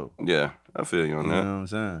for sure. Yeah, I feel you on You that. know what I'm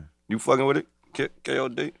saying? You fucking with it,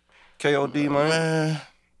 KOD? KOD, man.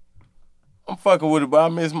 I'm fucking with it, but I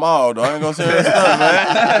miss Maul, though. I ain't gonna say that stuff,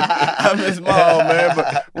 man. I miss Maul, man.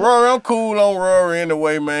 But Rory, I'm cool on Rory in the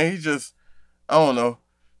way, man. He just, I don't know.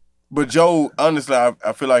 But Joe, honestly, I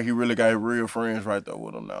feel like he really got real friends right there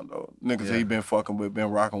with him now, though. Niggas he been fucking with, been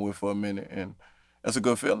rocking with for a minute, and that's a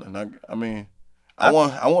good feeling. I mean, I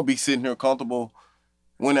want to be sitting here comfortable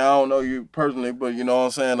when I don't know you personally, but you know what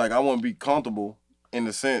I'm saying? Like, I want to be comfortable in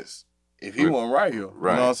the sense if he wasn't right here.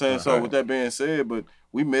 Right. You know what I'm saying? Right. So with that being said, but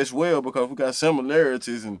we mesh well because we got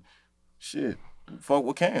similarities and shit. Fuck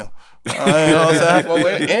with Cam. You know what I'm saying? I fuck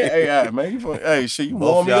with and AI, man. Hey, shit, you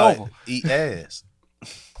Both won me y'all over. eat ass.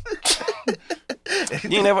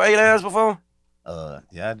 You ain't never ate ass before?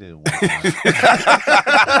 Yeah, I did one time.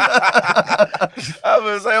 I was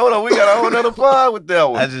gonna say, hold on, we got a whole nother pod with that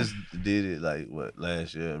one. I just did it like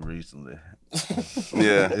last year recently.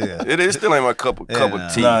 Yeah. It still ain't my cup of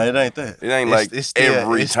tea. Nah, it ain't that. It ain't like It's still,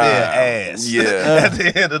 every it's time. Still ass. Yeah. At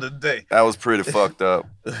the end of the day. I was pretty fucked up.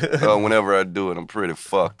 Whenever I do it, I'm pretty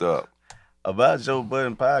fucked up. About Joe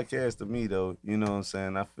Budden podcast to me though, you know what I'm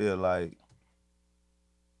saying? I feel like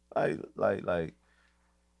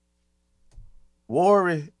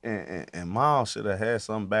Rory and Maul should have had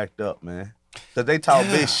something backed up, man. Cause they talk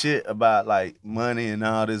big shit about like money and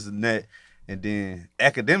all this and that. And then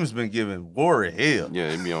Academics been giving Rory hell.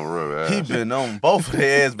 Yeah, he be on Rory ass. He been on both of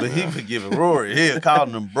their ass, but he been giving Rory hell,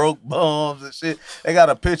 calling them broke bums and shit. They got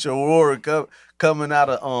a picture of Rory coming out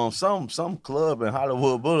of some club in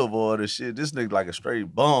Hollywood Boulevard and shit. This nigga like a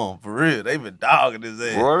straight bum, for real. They been dogging his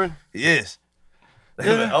ass. Rory? Yes. They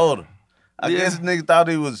been older. I guess this nigga thought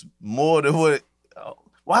he was more than what.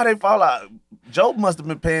 Why they fall out? Joe must have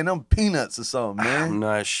been paying them peanuts or something, man. I'm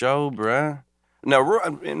not sure, bruh. Now,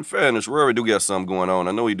 in fairness, Rory do got something going on.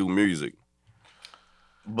 I know he do music.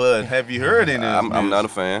 But have you heard any of his I'm not a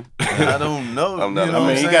music? fan. I don't know. I'm not- You know I what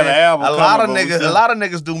mean, I'm he got an saying? album A lot of coming, but we niggas, still- a lot of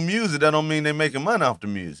niggas do music. That don't mean they making money off the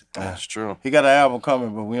music. That's true. He got an album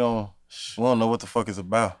coming, but we don't know what the fuck it's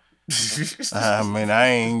about. I mean, I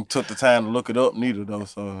ain't took the time to look it up neither though.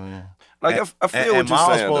 So yeah. Like, I feel and what you're Miles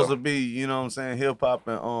saying, supposed though. to be, you know what I'm saying, hip hop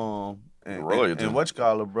and Royalty. and what you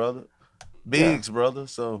call it, brother, Biggs, brother.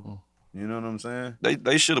 So you know what I'm saying.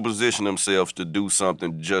 They should have positioned themselves to do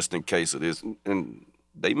something just in case of this. And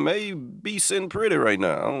they may be sitting pretty right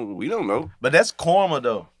now. We don't know. But that's karma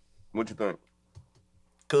though, What you think?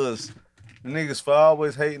 cause the niggas for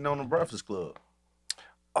always hating on the Breakfast Club.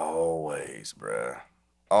 Always, bruh.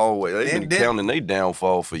 Always. They've been Then- counting their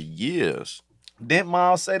downfall for years. Didn't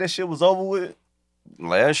Miles say that shit was over with?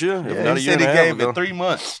 Last year, if Yeah, not a he year said and he a half gave ago. it 3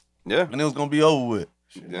 months Yeah. and it was gonna be over with.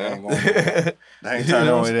 Yeah. They ain't turned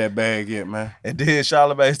away that bag yet, man. And then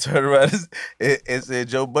Charlamagne turned around and said,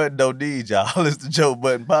 Joe Budden don't need y'all. It's the Joe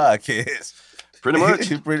Budden podcast. Pretty much.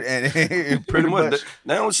 pretty much.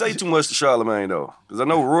 They don't say too much to Charlamagne, though. Because I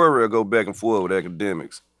know Rory will go back and forth with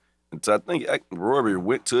Academics. And so I think Rory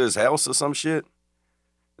went to his house or some shit.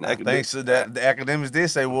 And Thanks to that, the Academics did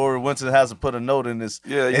say Rory went to the house and put a note in his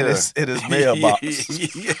Yeah, in yeah. his mailbox.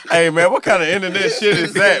 Yeah. Hey man, what kind of internet shit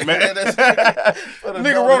is that, man?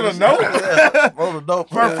 Nigga wrote a note. Wrote a note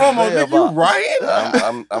From nigga, you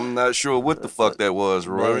writing? I'm not sure what the fuck that was,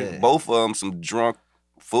 Rory. Man. Both of them some drunk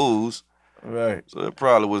fools. Right. So it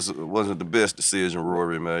probably wasn't the best decision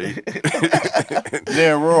Rory made.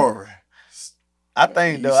 Then Rory. I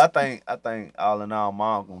think though, I think all in all,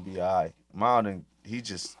 Mom gonna be all right. Mom he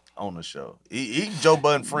just on the show. He Joe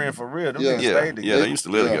Budden friend for real. Them niggas yeah, stayed yeah, together. they used to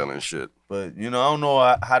live together and shit. But you know, I don't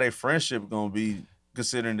know how their friendship gonna be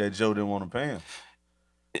considering that Joe didn't want to pay him.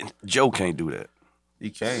 Joe can't do that. He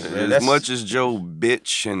can't, man. As much as Joe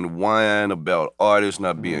bitch and whine about artists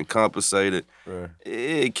not being compensated,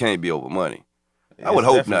 it can't be over money. I would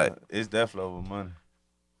hope not. It's definitely over money.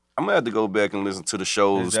 I'm gonna have to go back and listen to the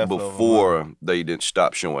shows before they didn't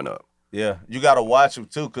stop showing up. Yeah, you gotta watch them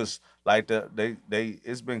too, cause like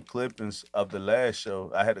it's been clippings of the last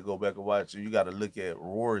show. I had to go back and watch it. You gotta look at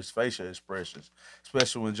Rory's facial expressions,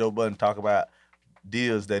 especially when Joe Budden talk about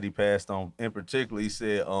deals that he passed on. In particular, he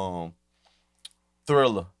said,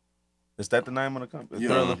 Thriller. Is that the name of the company? Yeah,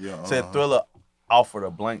 Thriller. yeah, Said Thriller offered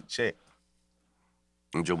a blank check.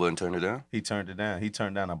 And Joe Budden turned it down? He turned it down. He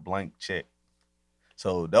turned down a blank check.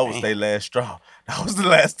 So that was their last straw. That was the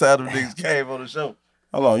last time them niggas came on the show.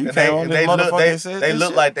 Hold on, you came on this motherfucker and said They this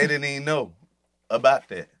looked shit? like they didn't even know about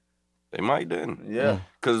that. They might didn't. Yeah.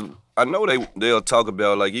 Because I know they'll talk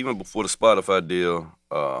about, like, even before the Spotify deal,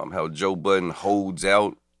 how Joe Budden holds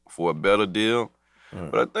out for a better deal.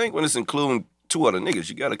 But I think when it's including 2 other niggas,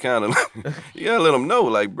 you gotta kind of, you gotta let them know,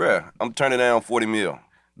 like, bruh, I'm turning down 40 mil.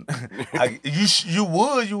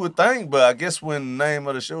 You would think, but I guess when the name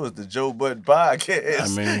of the show is the Joe Budden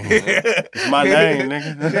Podcast. I mean, it's my name,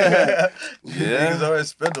 nigga. Niggas are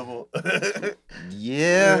expendable.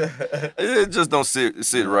 Yeah. It just don't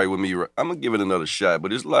sit right with me. I'm gonna give it another shot,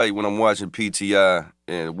 but it's like when I'm watching PTI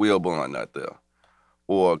and Will Bond not there,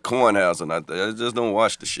 or Cornhouse not there. I just don't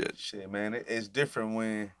watch the shit. Shit, man, it's different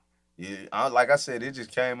when, like I said, it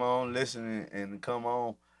just came on, listening, and come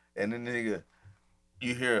on, and then nigga,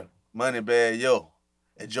 you hear Moneybagg Yo,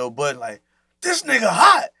 and Joe Budden like, this nigga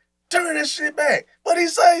hot, turn this shit back. What he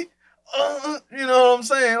say? You know what I'm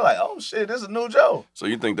saying? Like, oh shit, this is a new Joe. So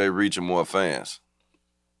you think they reaching more fans?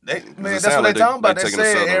 Man, it that's sound what like they talking about. they They taking a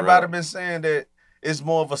said southern everybody route. been saying that it's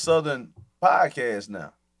more of a southern podcast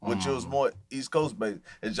now, which was more East Coast based.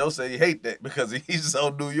 And Joe said he hate that because he's so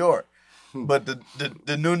New York. But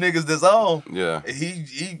the new niggas that's on, Yeah.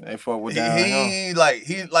 he They fuck with down here.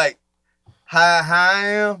 he like how I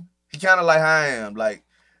am. He kind of like how I am. Like,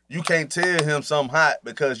 you can't tell him something hot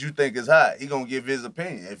because you think it's hot. He gonna give his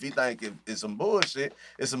opinion. If he think it's some bullshit,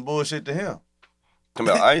 it's some bullshit to him. Come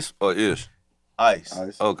about Ice or Ish?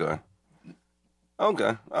 Ice. Okay. I'm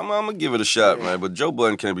gonna give it a shot, man. But Joe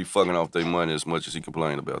Budden can't be fucking off their money as much as he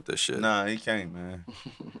complained about that shit. Nah, he can't, man.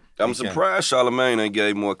 I'm surprised Charlamagne ain't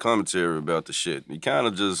gave more commentary about the shit. He kind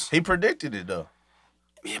of just... He predicted it, though.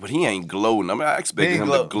 Yeah, but he ain't gloating. I mean, I He expected ain't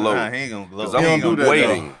him to glow. Nah, he ain't gonna glow. 'Cause I'm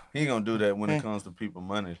waiting. He ain't gonna do that when it comes to people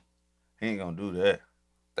money. He ain't gonna do that.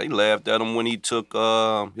 They laughed at him when he took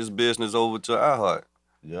his business over to iHeart.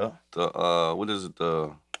 Yeah. What is it?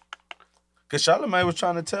 Cause Charlamagne was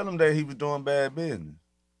trying to tell him that he was doing bad business.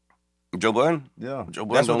 Joe Budden? Yeah. Joe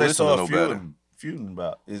Budden That's don't what they listen to started nobody. feuding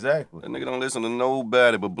about. Exactly. That nigga don't listen to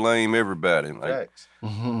nobody but blame everybody. Like, Facts. you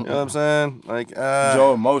know what I'm saying? Like,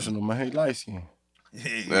 Joe emotional, man. He light skin.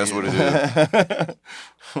 that's what it is.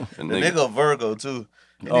 The nigga a Virgo too.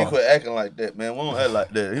 He need to quit acting like that, man. We don't act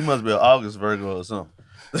like that. He must be an August Virgo or something.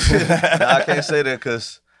 Nah, I can't say that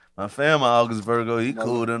because my family August Virgo. He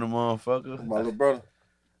cool than a motherfucker. My little brother.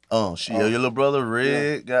 Oh, shit. Your little brother,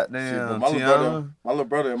 Red, goddamn, My Tiana. little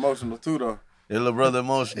brother emotional too, though. Your little brother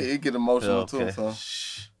emotional. He get emotional Yeah, okay. too, so.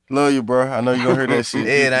 Love you, bro. I know you gonna hear that shit.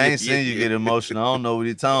 Ed, I ain't seen you get emotional. I don't know what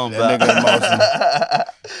he talking That about. nigga emotional.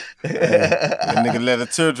 That nigga let a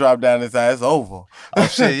tear drop down his eye. It's over. Oh,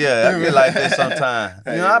 shit, yeah. I get like that sometimes.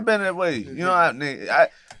 You know, I've been that way. You know,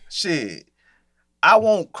 I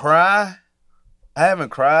won't cry. I haven't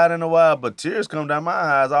cried in a while, but tears come down my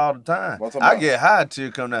eyes all the time. I get high,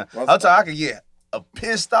 tear come down. I can get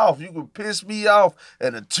pissed off. You can piss me off,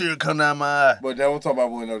 and a tear come down my eye. But that we're talking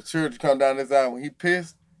about when a tear come down his eye when he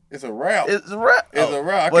pissed. It's a wrap. It's a wrap. It's a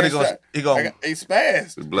wrap. What he gonna? He gonna? He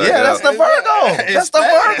spazzed. Yeah, that's the Virgo. That's the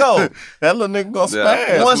Virgo. That little nigga gonna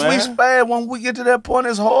spaz. Once man. we spaz, when we get to that point,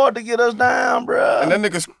 it's hard to get us down, bro. And that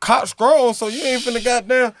nigga's caught strong, so you ain't finna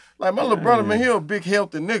goddamn. Like my little brother, man, he a big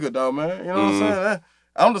healthy nigga, though, man. You know what I'm saying?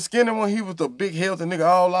 I'm the skinny one. He was the big healthy nigga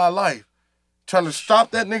all our life. Trying to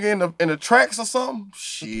stop that nigga in the tracks or something?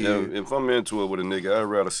 Shit. Yeah, if I'm into it with a nigga, I'd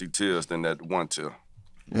rather see tears than that one tear.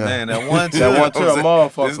 Yeah. Man, that one tear. That one tear, a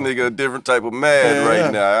motherfucker. This nigga a different type of mad right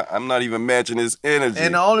now. I'm not even matching his energy.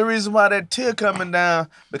 And the only reason why that tear coming down,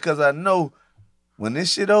 because I know when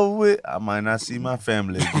this shit over with, I might not see my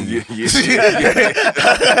family again. That's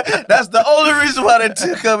the only reason why that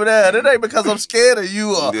tear coming down. It ain't because I'm scared of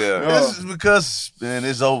you. This is because, man,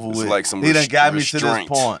 it's over with. Like some he done got me to restraint.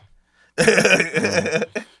 this point.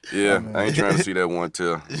 Yeah, I ain't trying to see that one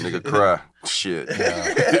tear. Nigga cry. Shit. You know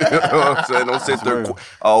what I'm saying? Don't sit there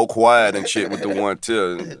all quiet and shit with the one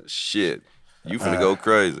tear. Shit. You finna go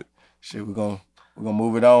crazy. Shit, we gonna We're gonna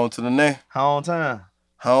move it on to the next.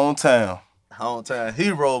 Hometown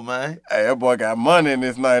hero, man. Hey, that boy got money in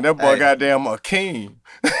this night. That boy Hey. goddamn a king.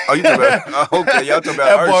 Oh, you talking about? Okay, y'all talking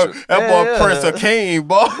That about boy, Ursha. that boy Yeah. Prince a king,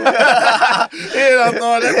 boy. Yeah, I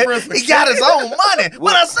thought that Prince a He got his own money.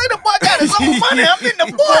 When I say the boy got his own money, I mean the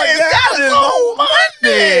boy got his own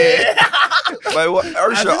money. Like, what?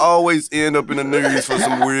 Ursha always end up in the news for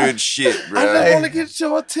some weird shit, I bro. just want to get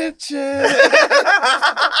your attention.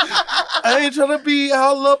 I ain't trying to be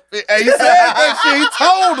all up. Hey, he said that shit. He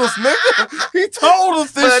told us, nigga. He told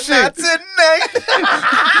us this But shit. not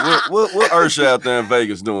tonight. What Ursha out there in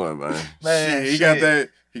Vegas doing, man? Man, Shit, he got that.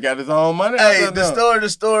 He got his own money. Hey, out there. the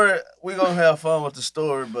story, we gonna have fun with the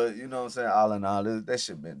story, but you know what I'm saying? All in all, that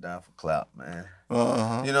shit been done for clout, man.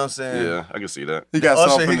 Uh-huh. You know what I'm saying? Yeah, I can see that. He got Usher,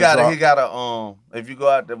 something he to got drop. a if you go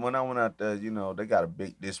out there, when I went out there, you know, they got a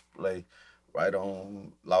big display right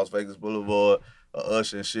on Las Vegas Boulevard,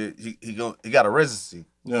 Usher and shit. He got a residency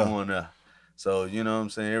going there. So, you know what I'm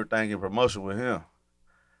saying? Everything in promotion with him.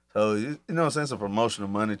 So, you know what I'm saying? Some promotional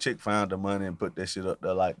money. Chick found the money and put that shit up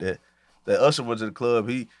there like that. That Usher went to the club,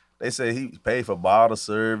 they say he paid for bottle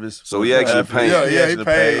service. So he actually paid. Yeah, he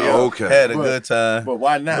paid. Yeah. Okay. Had a good time. But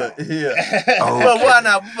why not? Yeah. Okay. But why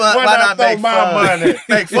not? Why not throw make my fun? money?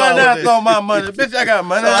 Make Why fun not with throw this? my money? Bitch, I got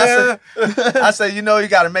money. So I say, you know, you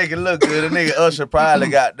got to make it look good. The nigga Usher probably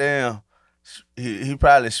got down. He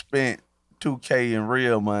probably spent $2K in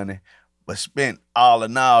real money, but spent all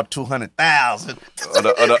in all $200,000. Of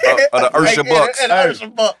the Ursha bucks. And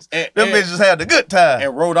Ursha bucks. Them bitches had a good time.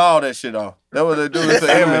 And wrote all that shit off. That's what they do. It's an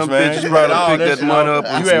Them image, man. bitches You probably write all pick that shit money off.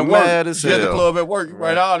 up and You at some work. mad as You at the hell. club at work. You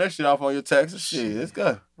write all that shit off on your taxes. Shit, it's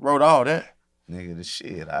good. Wrote all that. Nigga, the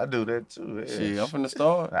shit. I do that too. Yeah. Shit, I'm finna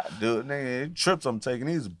start. I do it, nigga. Trips I'm taking,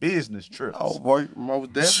 these business trips. Oh, boy,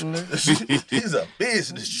 most definitely. These are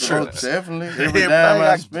business Most trips. definitely. Every Every dime I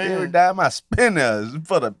every spend. dime I spend is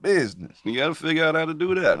for the business. You gotta figure out how to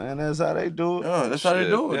do that. Man, that's how they do it. Yeah, that's how they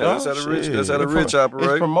do it, Yeah, dog. that's how the rich. Shit. That's how the rich It's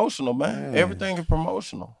operate. promotional, man. Man. Everything is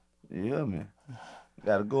promotional. Yeah, man.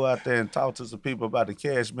 Got to go out there and talk to some people about the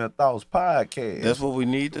Cashmere Thoughts podcast. That's what we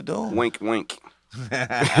need to do. Wink, wink.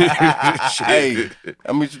 Hey,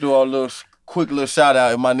 I mean to do a little quick little shout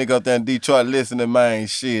out. If my nigga up there in Detroit listening, man,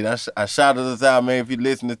 shit. I shouted us out, man. If you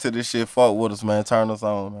listening to this shit, fuck with us, man. Turn us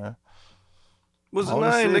on, man. What's his On the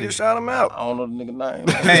name? city. Nigga, shout him I out. don't know the nigga name.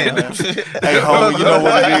 Man. Hey, homie, you know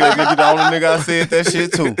what it is, nigga. The only nigga I said that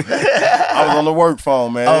shit to. I was on the work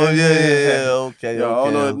phone, man. Oh, yeah. Okay. Yo, I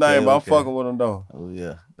don't know his name, but I'm fucking with him, though. Oh,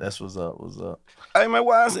 yeah. That's what's up. What's up? Hey man,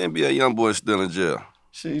 why is NBA young boy still in jail?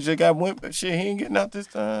 Shit, he just got went. Shit, he ain't getting out this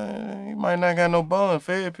time. He might not got no bond.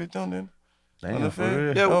 Fed picked on then. Damn, the for Fed?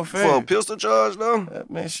 real? Yeah, Oh, for fair. a pistol charge though.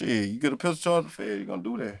 Man, shit, you get a pistol charge to Fed, you gonna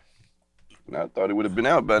do that. I thought he would have been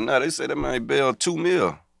out by now. They say that man bailed $2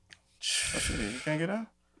 million. Shit, you can't get out?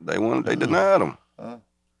 They denied him.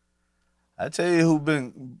 I tell you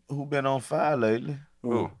who been on fire lately.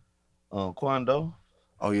 Who? Quando.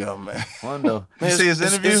 Oh, yeah, man. Quando. You Man, see his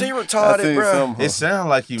interview? Is he I retarded, seen bro? some. It sound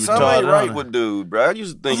like he Something retarded. ain't right on with it. dude, bro. I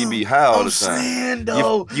used to think he'd be high all I'm the time. saying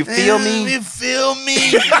though, You feel me? You feel me,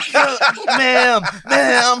 ma'am?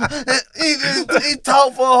 He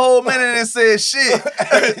talked for a whole minute and said shit.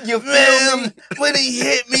 You feel me? When he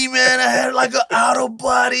hit me, man, I had like an out of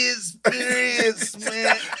body experience,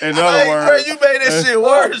 man. In other Bro, words, you made that shit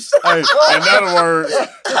worse. hey, in other words,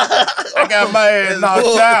 I got my ass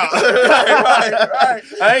knocked out. right.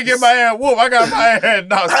 I ain't get my ass whooped. I got my ass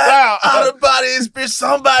knocked out. Out of body experience.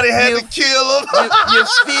 Somebody had to kill him. You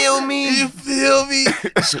feel me? You feel me?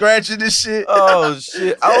 Scratching this shit. Oh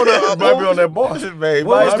shit! I don't know. Might be on that bar. Man,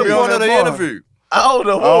 What was might the be on point of that the bar. interview? I don't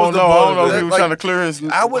know. I don't know. I don't know if he Like- was trying to clear his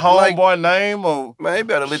I would like- homeboy name or. Man, you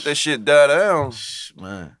better let that shit die down.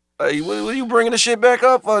 Man. Hey, what you bringing the shit back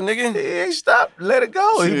up for, nigga? He ain't stop. Let it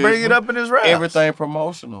go. He Shit. bring it up in his rap. Everything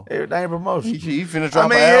promotional. Everything promotion. He finna I drop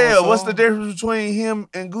mean, an album yeah, what's soon. the difference between him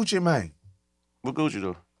and Gucci Mane? What Gucci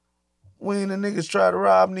though? When the niggas tried to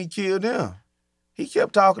rob him, he killed them. He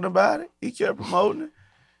kept talking about it. He kept promoting it.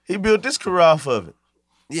 He built this career off of it.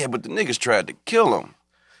 Yeah, but the niggas tried to kill him.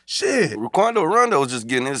 Shit. Raquando Rondo was just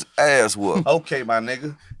getting his ass whooped. Okay, my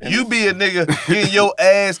nigga. You be a nigga getting your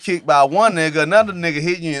ass kicked by one nigga, another nigga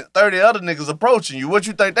hitting you, and 30 other niggas approaching you. What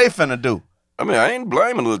you think they finna do? I mean, I ain't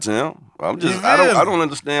blaming Lil Tim. I'm just, You I feel me? don't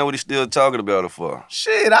understand what he's still talking about it for.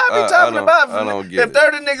 Shit, I be I talking don't- about I don't get if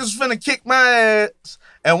 30 niggas was finna kick my ass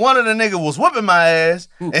and one of the niggas was whipping my ass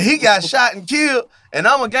and he got shot and killed and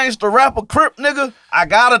I'm a gangster rapper crip nigga, I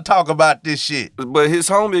gotta talk about this shit. But his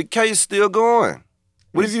homie case still going.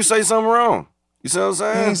 What if you say something wrong? You see what I'm He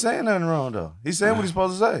saying? ain't saying nothing wrong though. He's saying what he's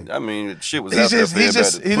supposed to say. I mean, shit was He out there just, for he everybody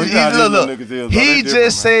just, to- he, Look he, how these look, little look. niggas is, though. He They just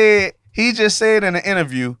different, said He just said in an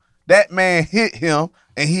interview that man hit him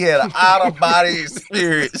and he had an out of body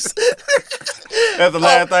experience. That's the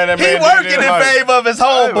last thing that man He did working in in life. favor of his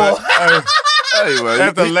homeboy. Hey, man,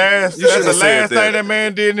 That's the last. you That's shouldn't the have said last that. thing that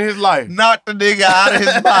man did in his life. Knocked the nigga out of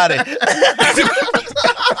his body.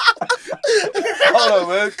 Hold on,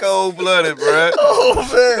 man. It's cold-blooded, bro. Oh man.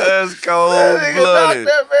 That's That nigga knocked cold-blooded.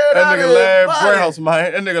 that man That out of nigga his lad body. breath,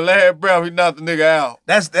 man. That nigga lad breath. He knocked the nigga out.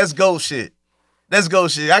 That's GOAT shit. That's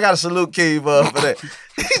GOAT shit. I gotta salute Kev for that.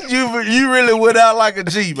 you really went out like a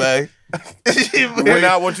G, man. Went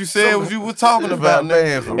out what you said, what you was talking about, Man,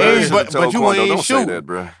 nigga. for Man, real. you should've But told you Quando, ain't don't say shooting. that,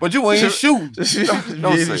 bro. But you ain't shooting. Don't say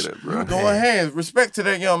that, bro. You going hands. Respect to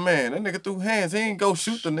that young man. That nigga threw hands. He ain't go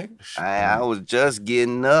shoot the nigga. I was just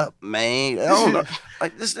getting up, man. I don't know.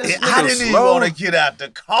 Like this I nigga didn't even slow. want to get out the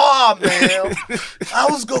car, man. I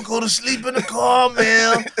was gonna go to sleep in the car,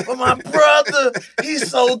 man. But my brother,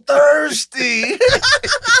 he's so thirsty.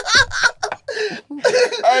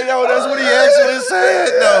 Hey, yo, that's what he actually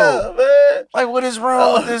said, though. Yeah, man. Like, what is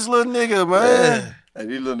wrong with this little nigga, man? Hey,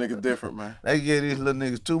 these little niggas different, man. They give these little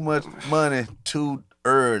niggas too much money too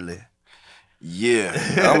early. Yeah,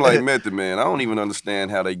 I'm like Method Man. I don't even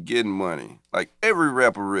understand how they getting money. Like every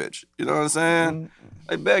rapper rich, you know what I'm saying?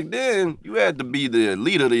 Like back then, you had to be the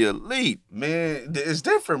elite of the elite. Man, it's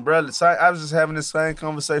different, bro. I was just having the same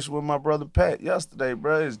conversation with my brother Pat yesterday,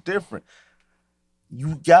 bro. It's different.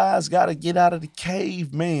 You guys got to get out of the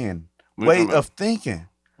caveman way of thinking.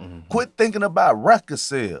 Quit thinking about record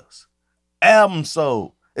sales, album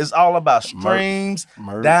sold. It's all about streams,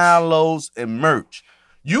 Merch. downloads, and merch.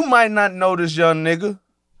 You might not know this young nigga,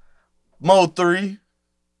 Mo3,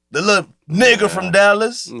 the little nigga from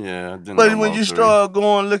Dallas. Yeah, I didn't But know when Mo you 3. start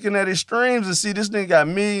going looking at his streams and see this nigga got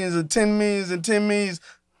millions and 10 millions and 10 millions,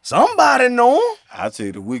 somebody know him. I tell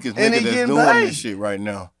you, the weakest And nigga he that's getting doing paid. this shit right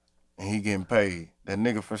now, and he getting paid. That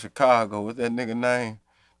nigga from Chicago, what's that nigga name?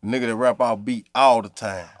 The nigga that rap out beat all the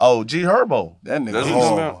time. Oh, G Herbo. That nigga That's what you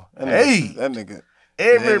hard. about? That nigga, Hey. that nigga.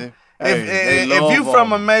 Every They if love you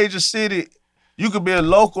from a him. major city, you could be a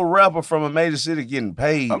local rapper from a major city getting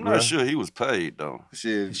paid. I'm not bruh. sure he was paid though.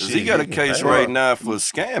 Shit, 'Cause he got a case hey, right bro. now for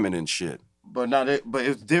scamming and shit. But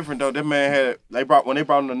it's different though. That man had when they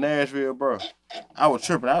brought him to Nashville, bro. I was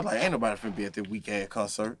tripping. I was like, ain't nobody finna be at this weak ass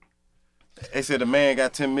concert. They said the man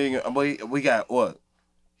got 10 million. But we got what?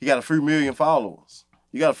 He got a 3 million followers.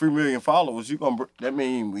 You got a 3 million followers. That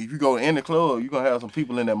mean if you go in the club, you gonna have some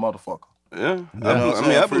people in that motherfucker. Yeah, know what I'm I saying?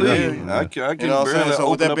 mean, I For believe. real. I can You know what I'm barely saying? So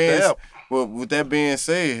open up the app with that being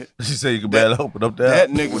said, She said you could That- barely open up that. that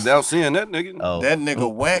nigga without seeing that nigga. Oh. That nigga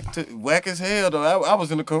whack as hell though. I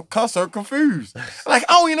was in the concert confused. Like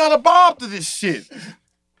I don't even know how to bob to this shit.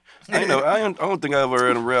 I don't think I ever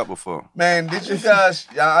heard him rap before. Man, did you guys?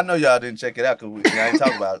 I know y'all didn't check it out because I ain't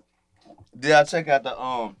talking about it. Did y'all check out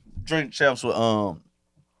the Drink Champs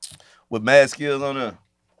with Mad Skills on there?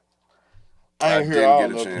 I ain't I hear didn't all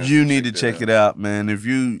get a of it. chance. You need to that check it out, man. If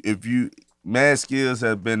you Mad Skills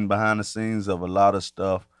have been behind the scenes of a lot of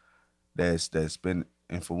stuff that's been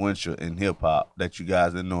influential in hip hop that you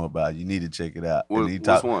guys didn't know about. You need to check it out. And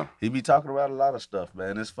Which one? He be talking about a lot of stuff,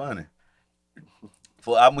 man. It's funny.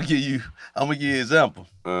 I'm gonna give you an example.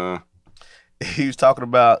 He was talking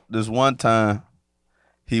about this one time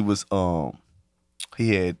he was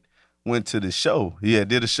he had went to the show. He had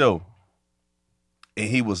did a show. And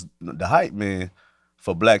he was the hype man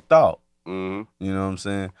for Black Thought. Mm-hmm. You know what I'm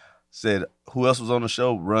saying? Said who else was on the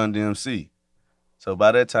show? Run DMC. So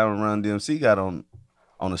by that time when Run DMC got on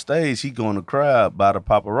the stage, he go in the crowd by the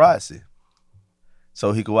paparazzi.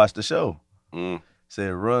 So he could watch the show. Mm.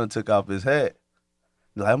 Said Run took off his hat.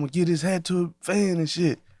 Like, I'm gonna get his hat to a fan and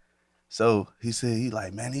shit. So he said he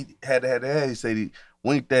man, he had to have the hat. He said he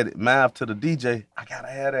winked that mouth to the DJ. I gotta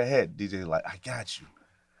have that hat. DJ like, I got you.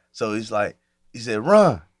 So he's like, he said,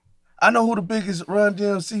 Run, I know who the biggest Run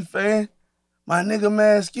DMC fan. My nigga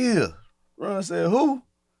Mad Skills. Run said, who?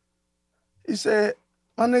 He said,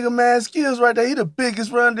 my nigga Mad Skills right there. He the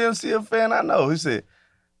biggest Run DMC fan I know. He said,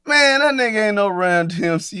 man, that nigga ain't no Run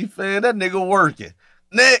DMC fan. That nigga working.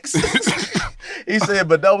 Next. He said,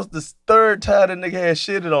 but that was the third time that nigga had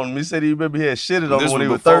shitted on him. He said he remember he had shitted on him when he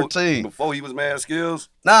was 13. Before he was Mad Skills?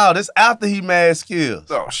 No, this after he Mad Skills.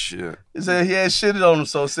 Oh, shit. He said he had shitted on him.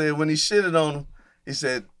 So said when he shitted on him, he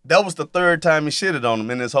said that was the third time he shitted on him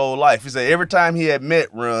in his whole life. He said every time he had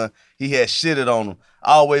met Run, he had shitted on him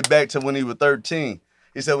all the way back to when he was 13.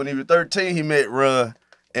 He said when he was 13, he met Run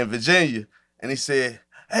in Virginia. And he said,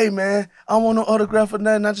 hey, man, I want no autograph or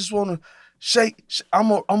nothing. I just want to shake.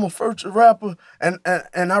 I'm a first rapper and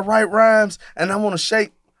I write rhymes and I want to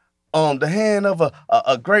shake the hand of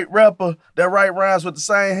a great rapper that write rhymes with the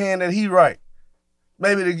same hand that he write.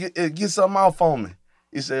 maybe to get something off on me.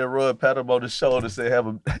 He said, Roy, pat him on the shoulder, say, have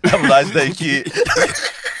a nice day, kid.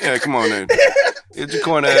 Yeah, come on, then. Get your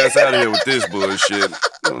corny ass out of here with this bullshit.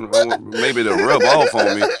 Maybe to rub off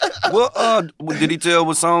on me. Well, did he tell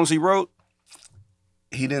what songs he wrote?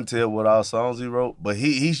 He didn't tell what all songs he wrote, but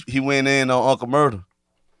he went in on Uncle Murder.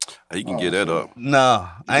 You can get that up. Nah,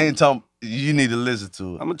 I ain't talking. You need to listen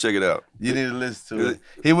to it. I'm gonna check it out. You need to listen to it.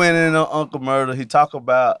 He went in on Uncle Murder. He talked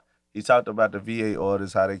about the VA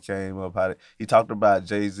orders, how they came up, he talked about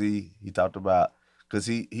Jay-Z. He talked about because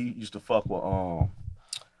he used to fuck with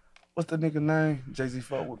what's the nigga name? Jay-Z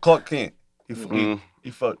fuck with Clark Kent. He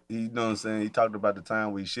fucked. You know what I'm saying? He talked about the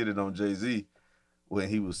time when he shitted on Jay-Z when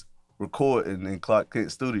he was recording in Clark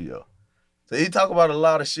Kent studio. So he talk about a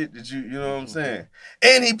lot of shit that you know what I'm saying.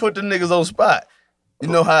 And he put the niggas on spot. You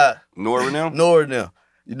know how Nori now? Nori now.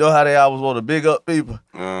 You know how they always want to big up people.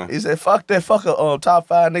 He said, "Fuck that, fuck a top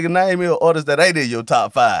 5 nigga. Name me artists that ain't in your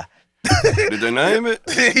top 5." Did they name it?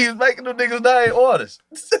 He was making them niggas name artists.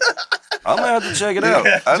 I'm gonna have to check it out.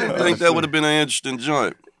 I didn't think that would have been an interesting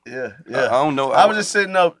joint. Yeah. I don't know. I was just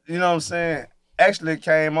sitting up. You know what I'm saying? Actually, it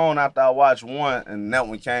came on after I watched one, and that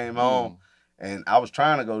one came on, and I was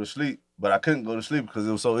trying to go to sleep, but I couldn't go to sleep because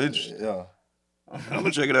it was so interesting. Yeah. I'm gonna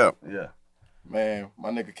check it out. Yeah. Man, my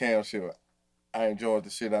nigga Cam shit, I enjoyed the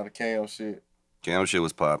shit out of Cam shit. Cam shit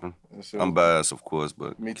was popping. So, I'm biased, of course,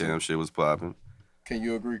 but Me too. Cam shit was popping. Can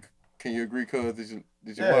you agree? Cuz? Did you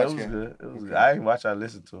Yeah, watch it was Cam? good. It was good. I ain't watch. I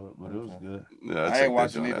listened to it, but it was good. Yeah, I ain't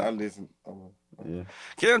watching it. I listened. Yeah.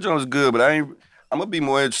 Cam Jones is good, but I'm gonna be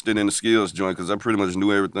more interested in the skills joint because I pretty much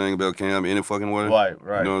knew everything about Cam any fucking way. Right. You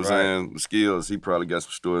know what I'm saying? The skills, he probably got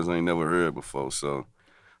some stories I ain't never heard before. So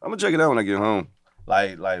I'm gonna check it out when I get home.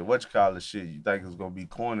 Like what you call the shit? You think it was gonna be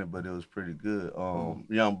corny, but it was pretty good.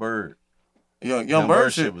 Young Bird. Young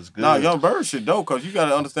Bird shit was good. Nah, Young Bird shit dope because you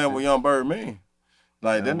gotta understand what Young Bird mean.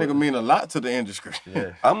 Like that nigga mean a lot to the industry.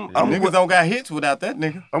 Yeah. Niggas don't got hits without that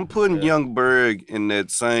nigga. I'm putting Young Berg in that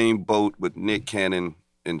same boat with Nick Cannon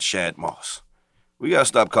and Shad Moss. We gotta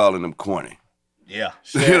stop calling them corny. Yeah.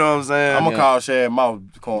 You know what I'm saying? I'm gonna call Shad Moss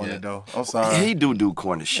corny though. I'm sorry. He do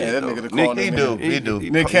corny shit. Yeah, that though. nigga the corny. He do.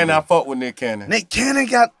 Nick Cannon, I fuck with Nick Cannon. Nick Cannon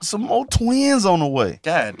got some more twins on the way.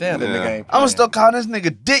 God damn, that nigga ain't I'm gonna start calling this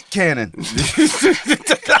nigga Dick Cannon.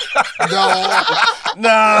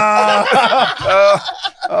 Nah.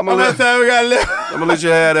 I'm How much time we got left? I'm gonna let you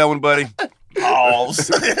have that one, buddy. Oh,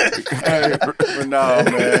 Hey, but nah,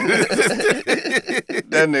 man.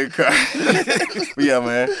 That nigga cry. But yeah,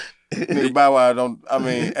 man. Nigga Bow Wow at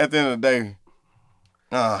the end of the day,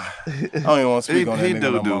 I don't even want to speak on that he nigga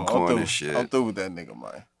do no do more. corny shit. I'm through with that nigga,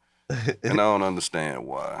 man. And I don't understand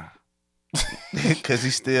why. because he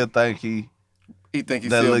still think he think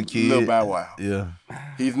he's that still little kid. Lil Bow Wow. Yeah.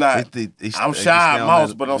 He's not. I'm shy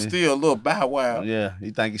Mouse, but I'm still a little Bow Wow. Yeah,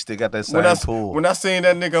 he think he still got that same pull. When I seen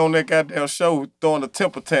that nigga on that goddamn show throwing a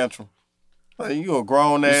temper tantrum, like, you a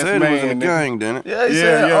grown You ass said man. he was in the nigga. gang, didn't it? Yeah, he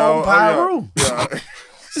said Pyro. Yeah.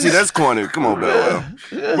 See, that's corny. Come on, Bow Wow.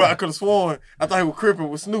 But I could have sworn I thought he was cripping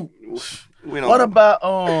with Snoop. We don't- What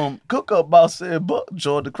about Cook Up Boss said Buck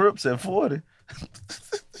joined the Crips at 40?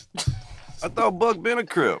 I thought Buck been a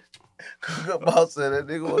Crip. Cook Up Boss said that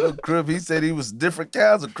nigga was a Crip. He said he was different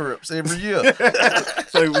kinds of Crips every year.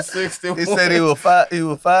 So he was 60. He said he was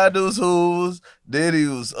five Deuce Hoovers, then he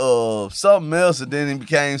was something else, and then he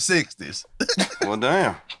became 60s. Well,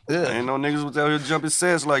 damn. Yeah. Ain't no niggas was out here jumping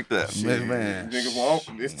sets like that. Man. Nigga, well,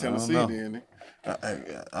 it's Tennessee know. then. I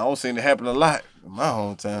don't see it happen a lot in my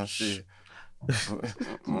hometown. Shit. I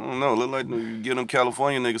don't know. Look like you give them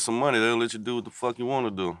California niggas some money, they'll let you do what the fuck you want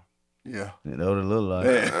to do. Yeah. You know what it look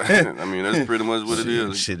like. I mean, that's pretty much what it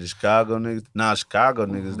is. Shit, the Chicago niggas. Nah, Chicago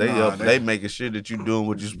niggas. They making sure that you doing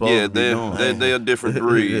what you supposed Yeah, to be doing. they're a different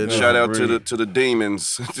breed. Yeah, Shout out breed. to the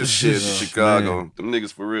demons. Just shit in Chicago. Man. Them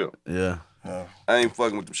niggas for real. Yeah. I ain't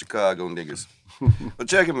fucking with them Chicago niggas. But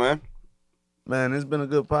check it, man. Man, it's been a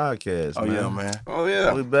good podcast, Oh, man. yeah, man. Oh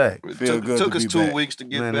yeah. We back. It Feel good took to us be 2 back. weeks to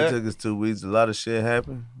get Man, back. it took us 2 weeks. A lot of shit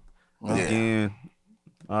happened. Again,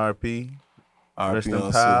 RP. Rest in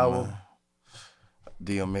RP power.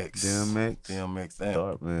 DMX. DMX. Damn.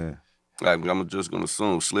 Start, man. I'm just gonna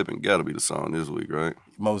assume "Slippin'" gotta be the song this week, right?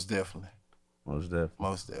 Most definitely. Most definitely.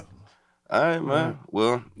 Most definitely. All right, man.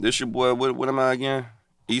 Well, this your boy. What am I again?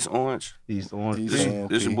 East Orange. East Orange. East P. Orange.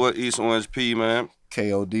 This your boy East Orange P, man.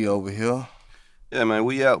 KOD over here. Yeah, man.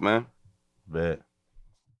 We out, man. Bet.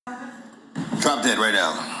 Drop dead right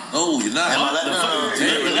now. Oh, you're not.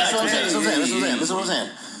 Listen what I'm saying.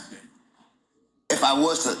 If I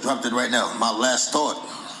was to drop dead right now, my last thought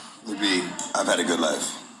would be, I've had a good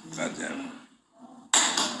life. God damn it.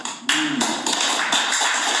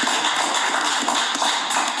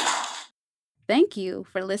 Thank you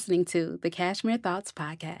for listening to the Cashmere Thoughts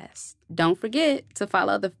Podcast. Don't forget to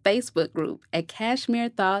follow the Facebook group at Cashmere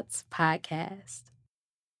Thoughts Podcast.